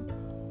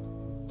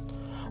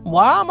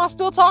 Why am I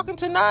still talking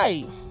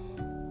tonight?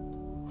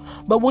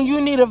 But when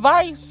you need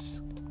advice,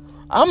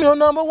 I'm your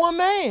number one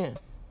man.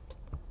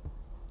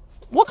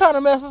 What kind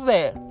of mess is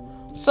that?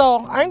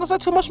 So, I ain't gonna say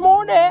too much more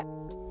on that.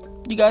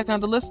 You guys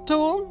have to listen to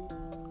them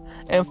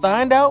and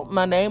find out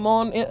my name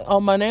on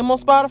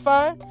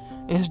Spotify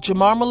is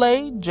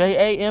Jamarmalade,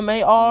 Jamarmalaid.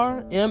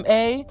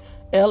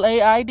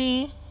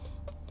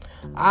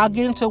 I'll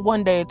get into it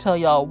one day and tell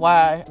y'all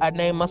why I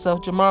named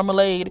myself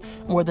Jamarmalade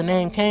and where the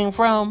name came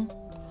from.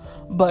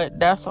 But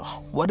that's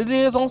what it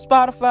is on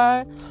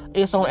Spotify.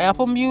 It's on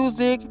Apple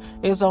Music.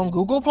 It's on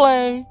Google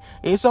Play.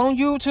 It's on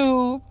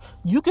YouTube.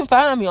 You can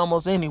find me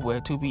almost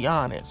anywhere, to be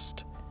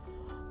honest.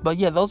 But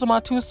yeah, those are my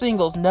 2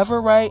 singles,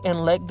 Never Right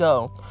and Let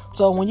Go.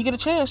 So when you get a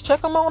chance,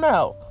 check them on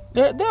out.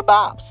 They're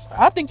bops.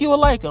 I think you will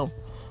like them.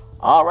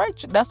 All right,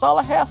 that's all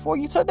I have for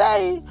you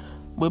today.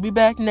 We'll be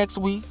back next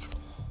week.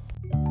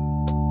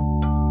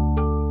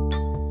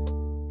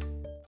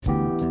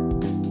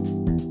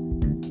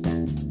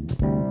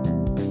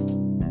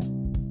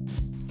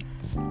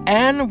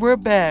 And we're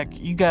back,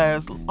 you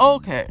guys.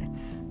 Okay,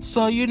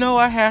 so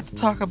I had to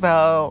talk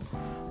about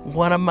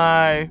one of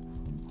my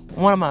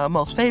one of my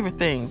most favorite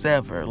things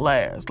ever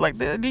last. Like,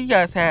 you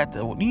guys had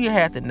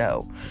to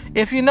know.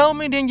 If you know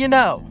me, then you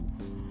know.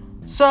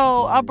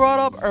 So, I brought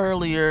up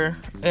earlier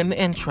in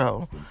the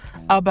intro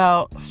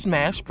about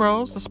Smash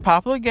Bros. This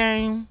popular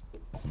game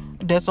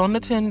that's on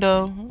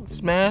Nintendo.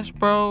 Smash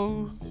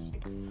Bros.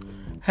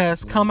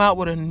 Has come out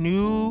with a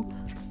new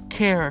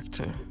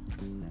character.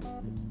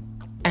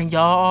 And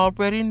y'all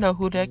already know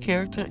who that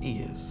character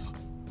is.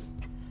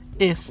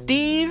 It's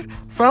Steve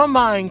from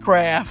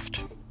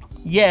Minecraft.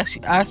 Yes,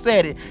 I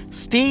said it.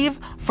 Steve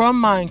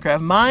from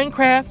Minecraft.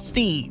 Minecraft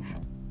Steve.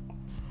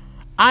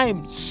 I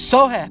am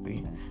so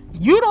happy.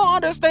 You don't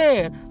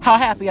understand how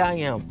happy I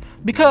am.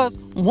 Because,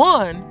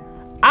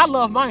 1, I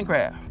love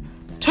Minecraft.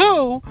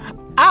 2,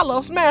 I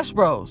love Smash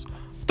Bros.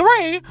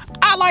 3,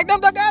 I like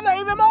them together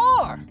even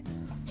more.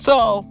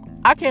 So,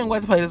 I can't wait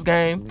to play this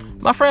game.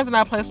 My friends and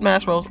I play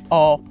Smash Bros.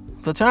 All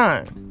the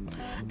time.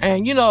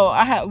 And we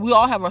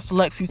all have our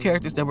select few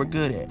characters that we're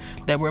good at,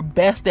 that we're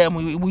best at,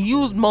 and we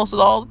use most of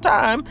it all the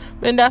time,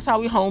 and that's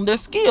how we hone their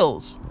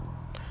skills.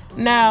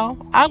 Now,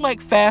 I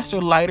like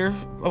faster, lighter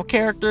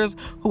characters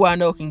who I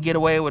know can get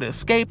away with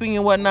escaping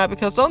and whatnot,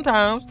 because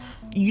sometimes,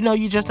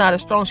 you're just not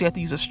as strong, so you have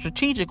to use a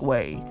strategic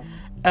way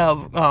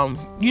of,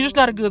 you're just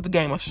not as good at the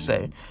game, I should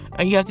say,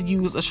 and you have to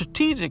use a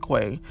strategic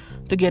way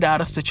to get out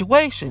of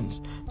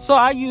situations. So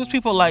I use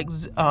people like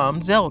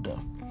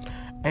Zelda.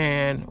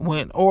 And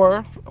when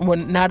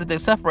now that they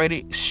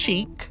separated,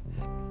 Sheik,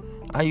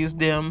 I use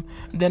them.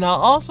 Then I'll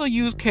also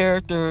use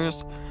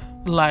characters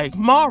like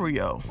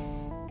Mario.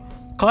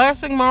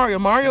 Classic Mario.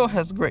 Mario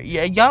has great.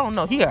 Yeah, y'all don't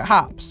know. He got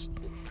hops.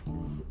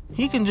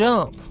 He can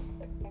jump.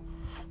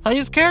 I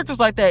use characters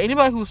like that.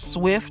 Anybody who's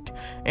swift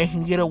and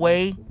can get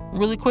away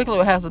really quickly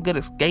or has a good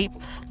escape.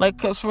 Like,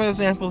 cause for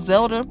example,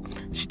 Zelda,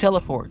 she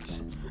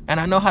teleports. And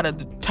I know how to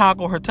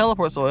toggle her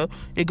teleport so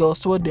it goes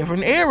to a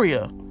different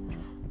area.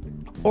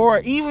 Or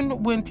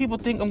even when people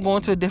think I'm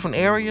going to a different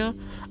area,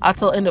 I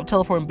end up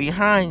teleporting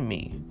behind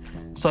me.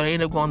 So they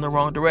end up going the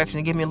wrong direction.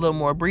 It gives me a little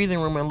more breathing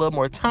room and a little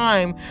more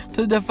time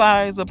to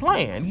devise a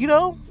plan,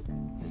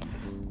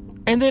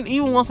 And then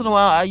even once in a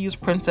while, I use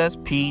Princess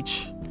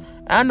Peach.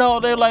 I know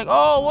they're like,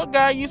 oh, what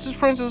guy uses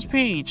Princess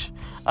Peach?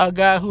 A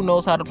guy who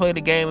knows how to play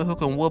the game and who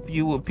can whoop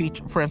you with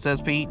Princess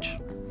Peach.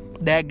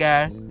 That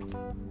guy.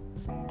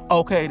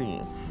 Okay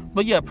then.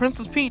 But yeah,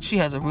 Princess Peach, she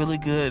has a really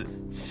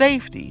good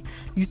safety.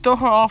 You throw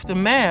her off the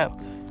map,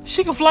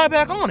 she can fly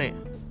back on it.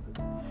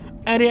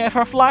 And then if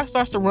her fly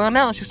starts to run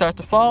out and she starts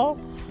to fall,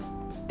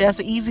 that's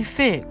an easy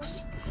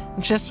fix.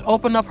 Just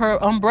open up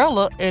her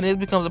umbrella and it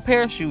becomes a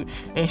parachute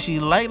and she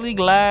lightly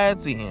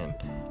glides in.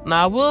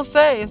 Now I will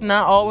say it's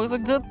not always a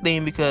good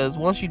thing, because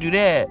once you do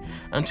that,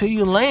 until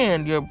you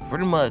land, you're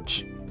pretty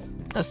much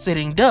a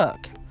sitting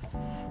duck.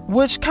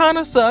 Which kind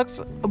of sucks,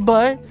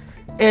 but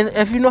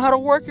if you know how to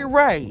work it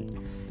right,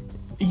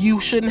 you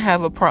shouldn't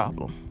have a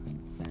problem.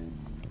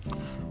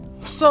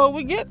 So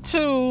we get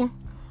to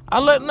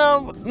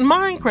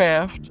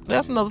Minecraft.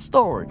 That's another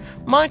story.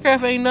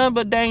 Minecraft ain't nothing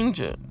but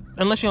danger,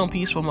 unless you're on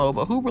peaceful mode.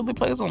 But who really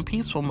plays on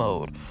peaceful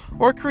mode?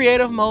 Or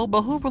creative mode?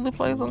 But who really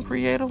plays on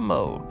creative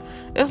mode?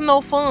 It's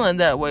no fun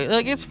that way.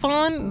 Like, it's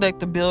fun, like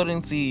the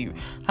building, see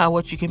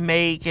what you can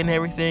make and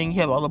everything. You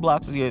have all the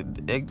blocks of your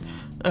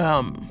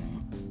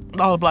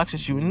all the blocks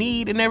that you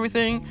need and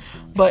everything.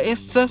 But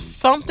it's just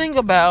something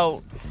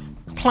about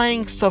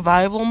playing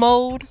survival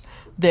mode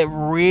that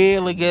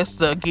really gets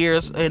the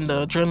gears and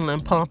the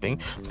adrenaline pumping,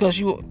 because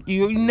you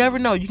never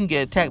know. You can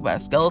get attacked by a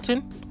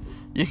skeleton,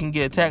 you can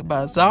get attacked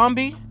by a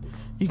zombie,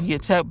 you can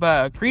get attacked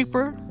by a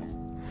creeper,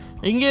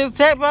 you can get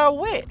attacked by a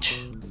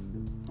witch.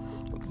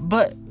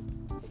 But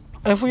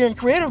if we're in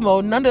creative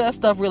mode, none of that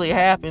stuff really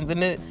happens,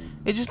 and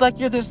it's just like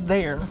you're just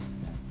there.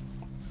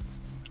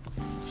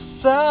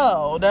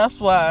 So that's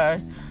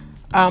why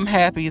I'm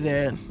happy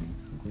that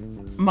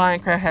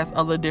Minecraft has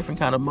other different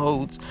kind of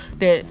modes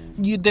that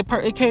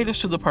it caters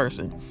to the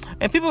person.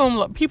 And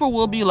people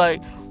will be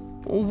like,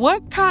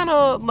 what kind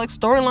of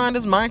storyline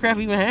does Minecraft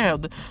even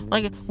have?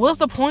 Like, what's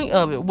the point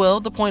of it? Well,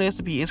 the point is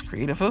to be as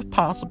creative as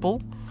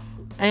possible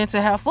and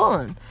to have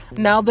fun.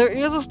 Now, there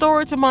is a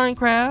story to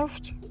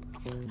Minecraft.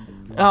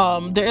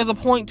 There is a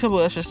point to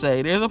it, I should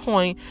say. There's a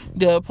point.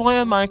 The point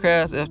of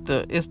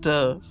Minecraft is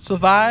to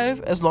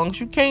survive as long as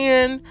you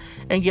can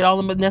and get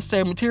all the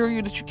necessary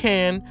material that you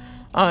can,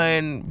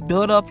 and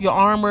build up your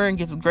armor and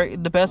get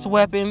the best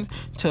weapons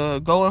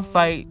to go and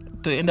fight,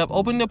 to end up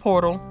opening the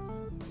portal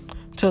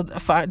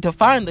locate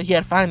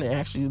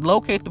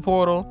the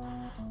portal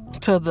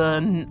to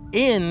the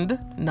end,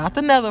 not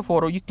the nether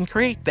portal. You can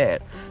create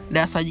that.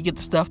 That's how you get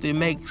the stuff that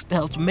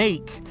helps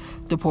make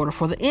the portal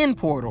for the end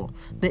portal.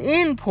 The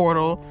end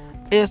portal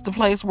is the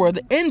place where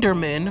the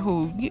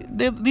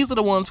Endermen, these are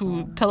the ones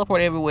who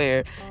teleport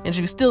everywhere and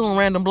should be stealing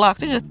random blocks.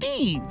 They're just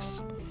thieves.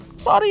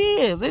 That's all they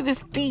is. They're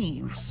just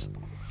thieves.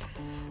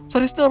 So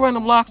they steal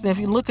random blocks, and if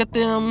you look at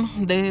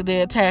them,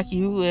 they attack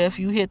you. If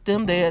you hit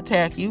them, they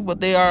attack you.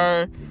 But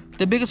the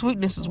biggest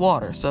weakness is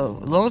water. So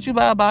as long as you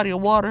buy a body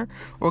of water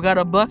or got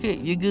a bucket,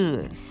 you're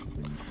good.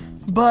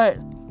 But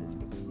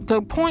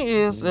the point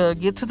is,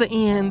 get to the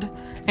end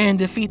and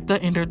defeat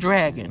the Ender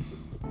Dragon.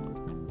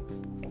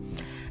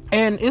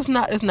 And it's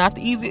not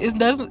the easy.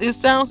 It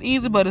sounds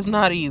easy, but it's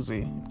not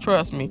easy.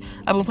 Trust me.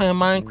 I've been playing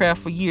Minecraft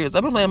for years.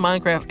 I've been playing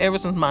Minecraft ever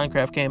since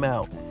Minecraft came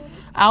out.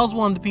 I was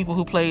one of the people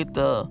who played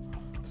the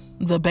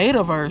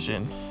beta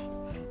version.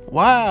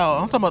 Wow,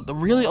 I'm talking about the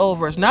really old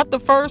version. Not the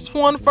first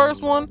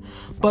one,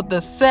 but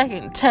the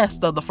second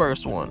test of the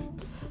first one.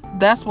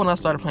 That's when I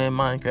started playing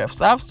Minecraft.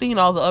 So I've seen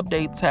all the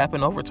updates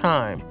happen over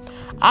time.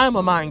 I'm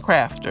a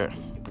Minecrafter.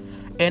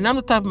 And I'm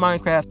the type of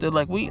Minecrafter,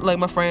 like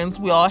my friends,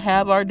 we all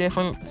have our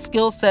different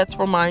skill sets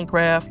for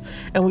Minecraft,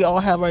 and we all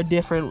have our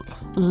different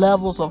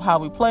levels of how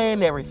we play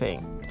and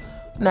everything.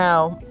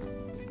 Now,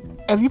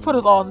 if you put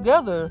us all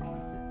together,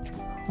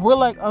 we're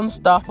like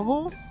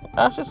unstoppable,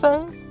 I should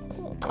say.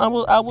 I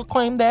will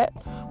claim that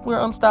we're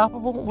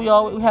unstoppable. We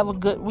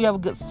have a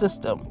good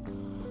system.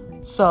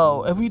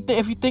 So if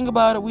you think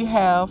about it, we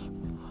have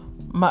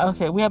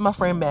my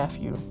friend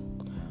Matthew.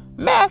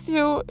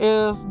 Matthew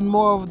is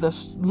more of the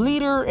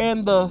leader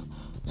and the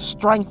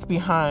strength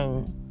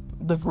behind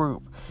the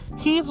group.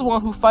 He's the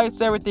one who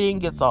fights everything,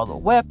 gets all the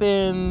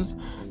weapons,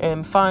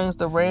 and finds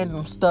the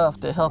random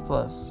stuff to help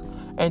us,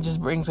 and just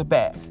brings it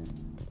back.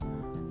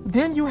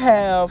 Then you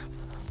have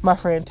my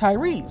friend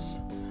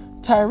Tyrese.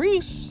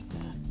 Tyrese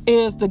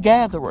is the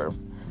gatherer.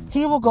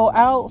 He will go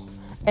out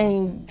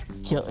and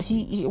kill.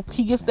 He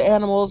gets the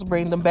animals,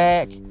 bring them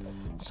back,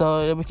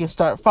 so that we can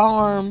start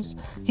farms.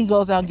 He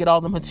goes out and get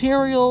all the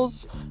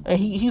materials, and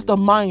he's the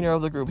miner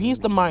of the group. He's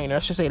the miner, I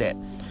should say that.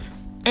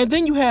 And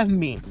then you have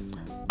me.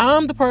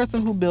 I'm the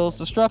person who builds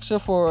the structure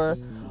for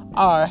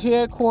our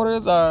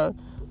headquarters, I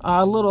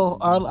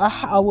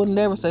would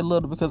never say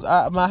little, because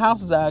my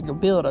houses I can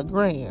build are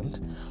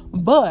grand.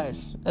 But,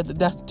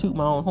 that's to toot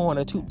my own horn,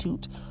 a toot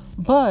toot.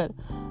 But,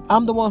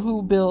 I'm the one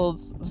who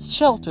builds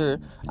shelter.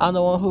 I'm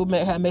the one who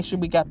makes sure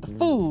we got the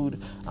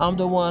food. I'm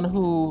the one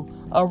who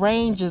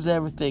arranges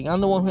everything.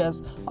 I'm the one who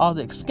has all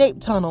the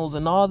escape tunnels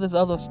and all this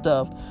other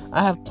stuff.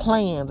 I have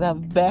plans. I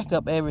have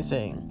backup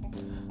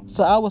everything.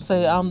 So I would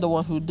say I'm the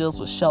one who deals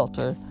with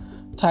shelter.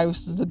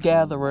 Tyrese is the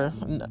gatherer.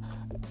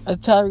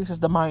 Tyrese is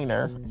the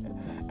miner.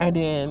 And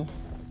then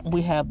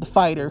we have the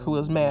fighter, who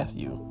is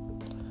Matthew.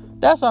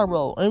 That's our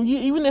role. And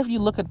even if you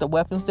look at the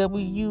weapons that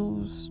we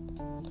use,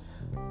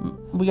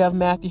 we have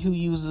Matthew, who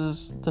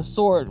uses the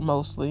sword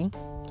mostly.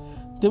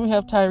 Then we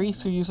have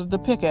Tyrese, who uses the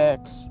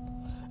pickaxe.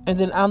 And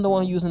then I'm the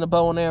one using the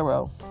bow and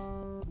arrow.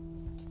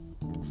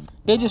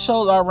 It just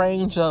shows our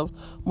range of,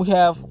 we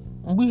have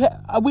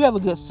a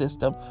good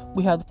system.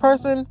 We have the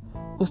person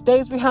who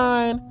stays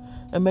behind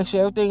and makes sure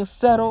everything's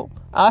settled.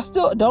 I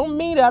still don't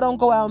mean that I don't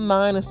go out and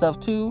mine and stuff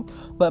too,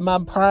 but my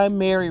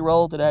primary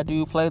role that I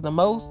do play the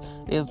most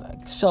is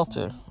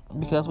shelter,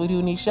 because we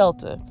do need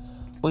shelter.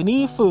 We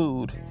need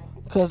food,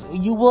 because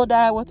you will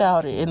die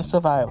without it in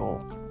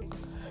survival.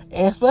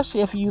 And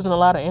especially if you're using a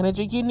lot of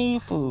energy, you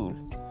need food.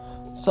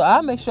 So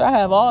I make sure I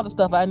have all the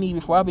stuff I need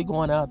before I be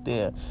going out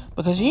there,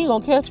 because you ain't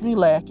gonna catch me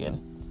lacking.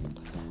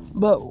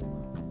 But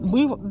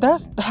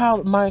that's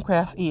how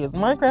Minecraft is.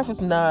 Minecraft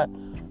is not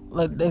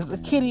like there's a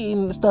kitty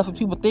and stuff that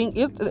people think.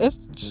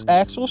 It's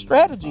actual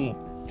strategy.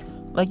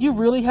 Like, you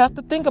really have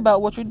to think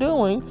about what you're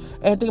doing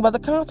and think about the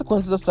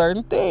consequences of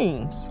certain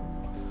things.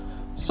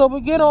 So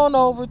we get on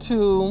over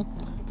to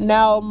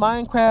now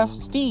Minecraft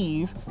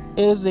Steve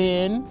is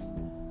in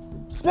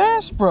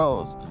Smash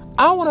Bros.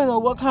 I want to know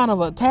what kind of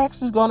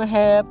attacks he's going to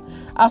have.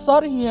 I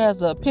saw that he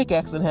has a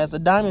pickaxe and has a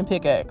diamond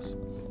pickaxe.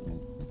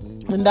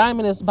 And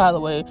diamond is, by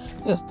the way,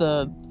 it's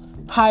the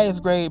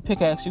highest grade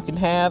pickaxe you can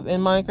have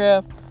in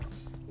Minecraft.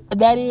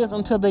 That is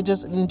until they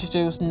just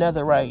introduce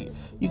netherite.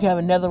 You can have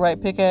a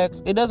netherite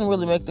pickaxe. It doesn't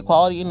really make the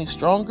quality any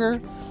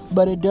stronger,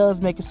 but it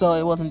does make it so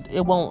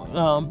it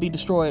won't be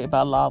destroyed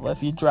by lava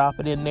if you drop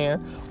it in there,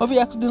 or if you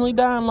accidentally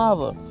die in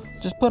lava.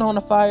 Just put on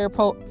a fire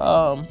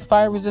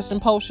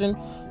resistant potion,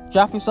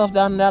 drop yourself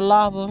down in that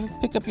lava,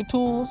 pick up your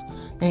tools,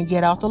 and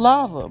get out the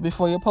lava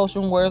before your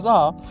potion wears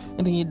off,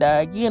 and then you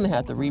die again and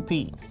have to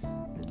repeat.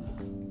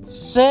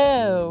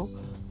 So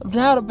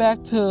now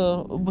back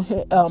to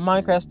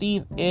Minecraft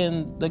Steve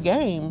in the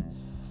game.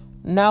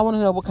 Now I want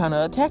to know what kind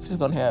of attacks he's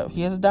going to have.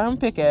 He has a diamond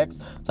pickaxe,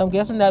 so I'm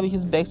guessing that'll be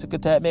his basic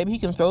attack. Maybe he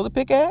can throw the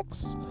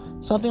pickaxe,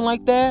 something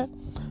like that.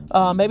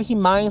 Maybe he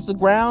mines the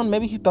ground.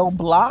 Maybe he throw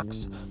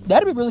blocks.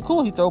 That'd be really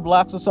cool if he throw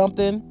blocks or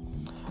something.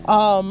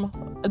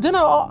 Then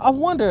I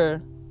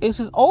wonder, is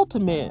his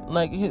ultimate,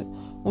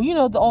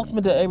 the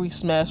ultimate that every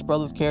Smash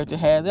Brothers character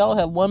has, they all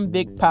have one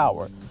big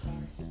power.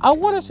 I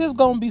wonder if it's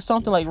going to be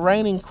something like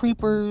raining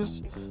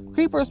creepers.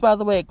 Creepers, by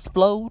the way,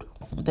 explode.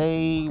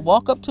 They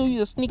walk up to you,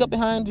 they sneak up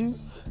behind you,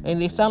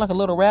 and they sound like a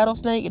little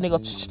rattlesnake, and they go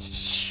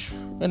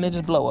and they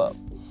just blow up.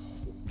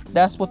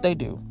 That's what they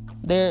do.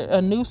 They're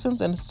a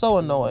nuisance and so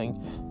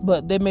annoying,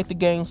 but they make the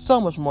game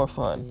so much more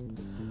fun.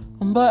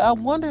 But I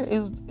wonder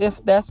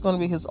if that's going to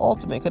be his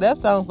ultimate, because that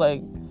sounds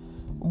like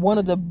one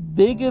of the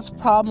biggest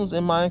problems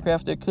in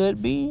Minecraft there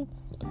could be.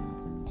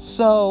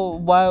 So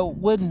why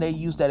wouldn't they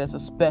use that as a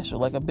special,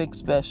 like a big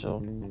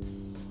special?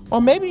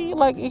 Or maybe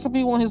it could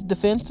be one of his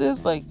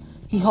defenses, like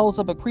he holds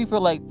up a creeper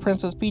like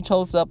Princess Peach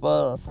holds up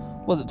a,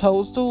 was it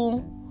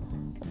Toadstool?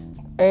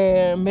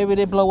 And maybe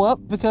they blow up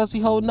because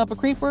he's holding up a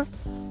creeper,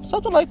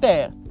 something like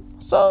that.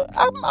 So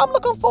I'm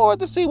looking forward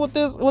to see what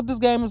this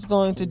game is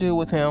going to do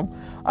with him.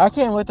 I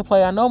can't wait to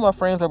play. I know my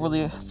friends are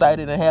really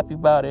excited and happy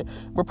about it.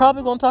 We're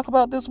probably going to talk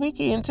about it this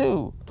weekend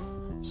too.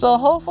 So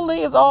hopefully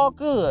it's all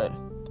good.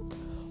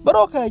 But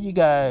okay, you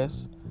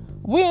guys,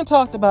 we ain't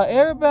talked about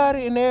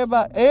everybody and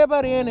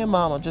their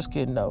mama. Just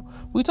kidding, though.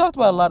 We talked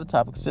about a lot of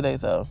topics today,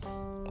 though,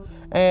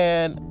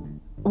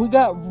 and we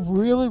got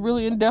really,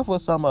 really in depth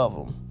with some of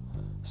them,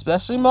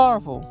 especially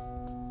Marvel.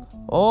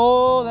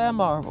 Oh, that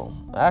Marvel!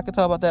 I could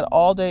talk about that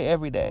all day,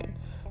 every day.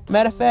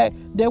 Matter of fact,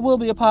 there will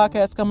be a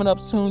podcast coming up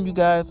soon, you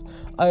guys.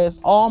 It's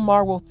all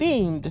Marvel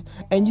themed,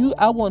 and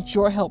I want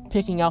your help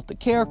picking out the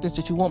characters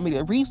that you want me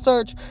to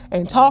research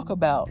and talk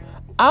about.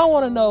 I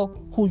want to know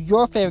who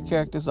your favorite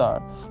characters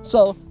are.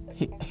 So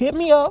hit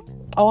me up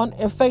on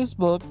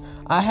Facebook.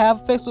 I have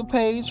a Facebook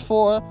page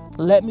for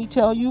Let Me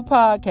Tell You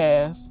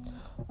podcast.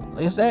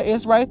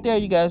 It's right there,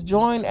 you guys.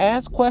 Join,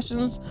 ask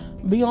questions,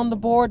 be on the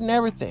board and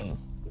everything.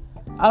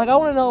 I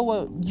want to know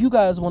what you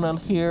guys want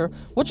to hear,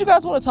 what you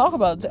guys want to talk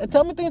about.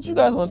 Tell me things you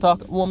guys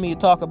want me to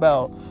talk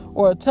about,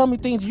 or tell me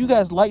things you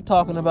guys like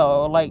talking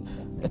about, or like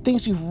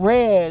things you've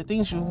read,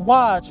 things you've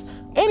watched,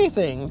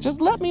 anything.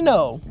 Just let me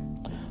know.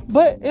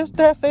 But it's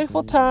that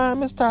fateful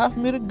time. It's time for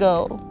me to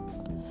go.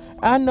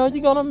 I know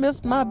you're gonna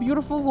miss my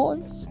beautiful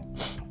voice,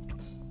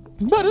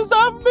 but it's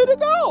time for me to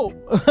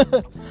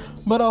go.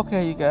 But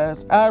okay, you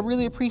guys, I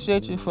really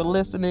appreciate you for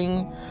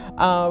listening.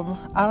 I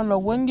don't know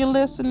when you're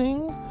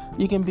listening.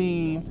 You can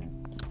be,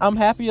 I'm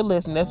happy you're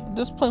listening. That's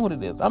just plain what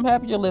it is. I'm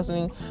happy you're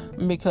listening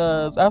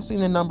because I've seen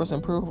the numbers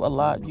improve a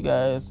lot, you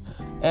guys.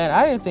 And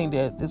I didn't think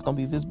that it's going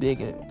to be this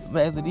big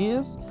as it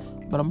is.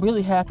 But I'm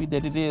really happy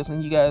that it is.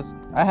 And you guys,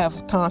 I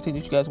have content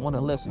that you guys want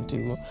to listen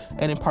to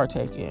and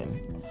partake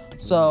in.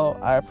 So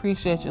I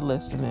appreciate you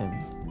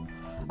listening.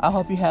 I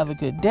hope you have a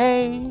good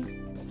day,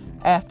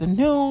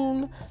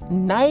 afternoon,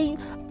 night.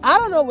 I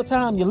don't know what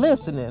time you're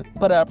listening,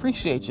 but I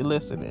appreciate you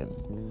listening.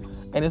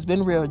 And it's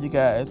been real, you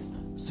guys.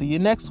 See you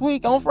next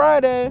week on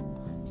Friday.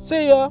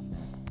 See ya.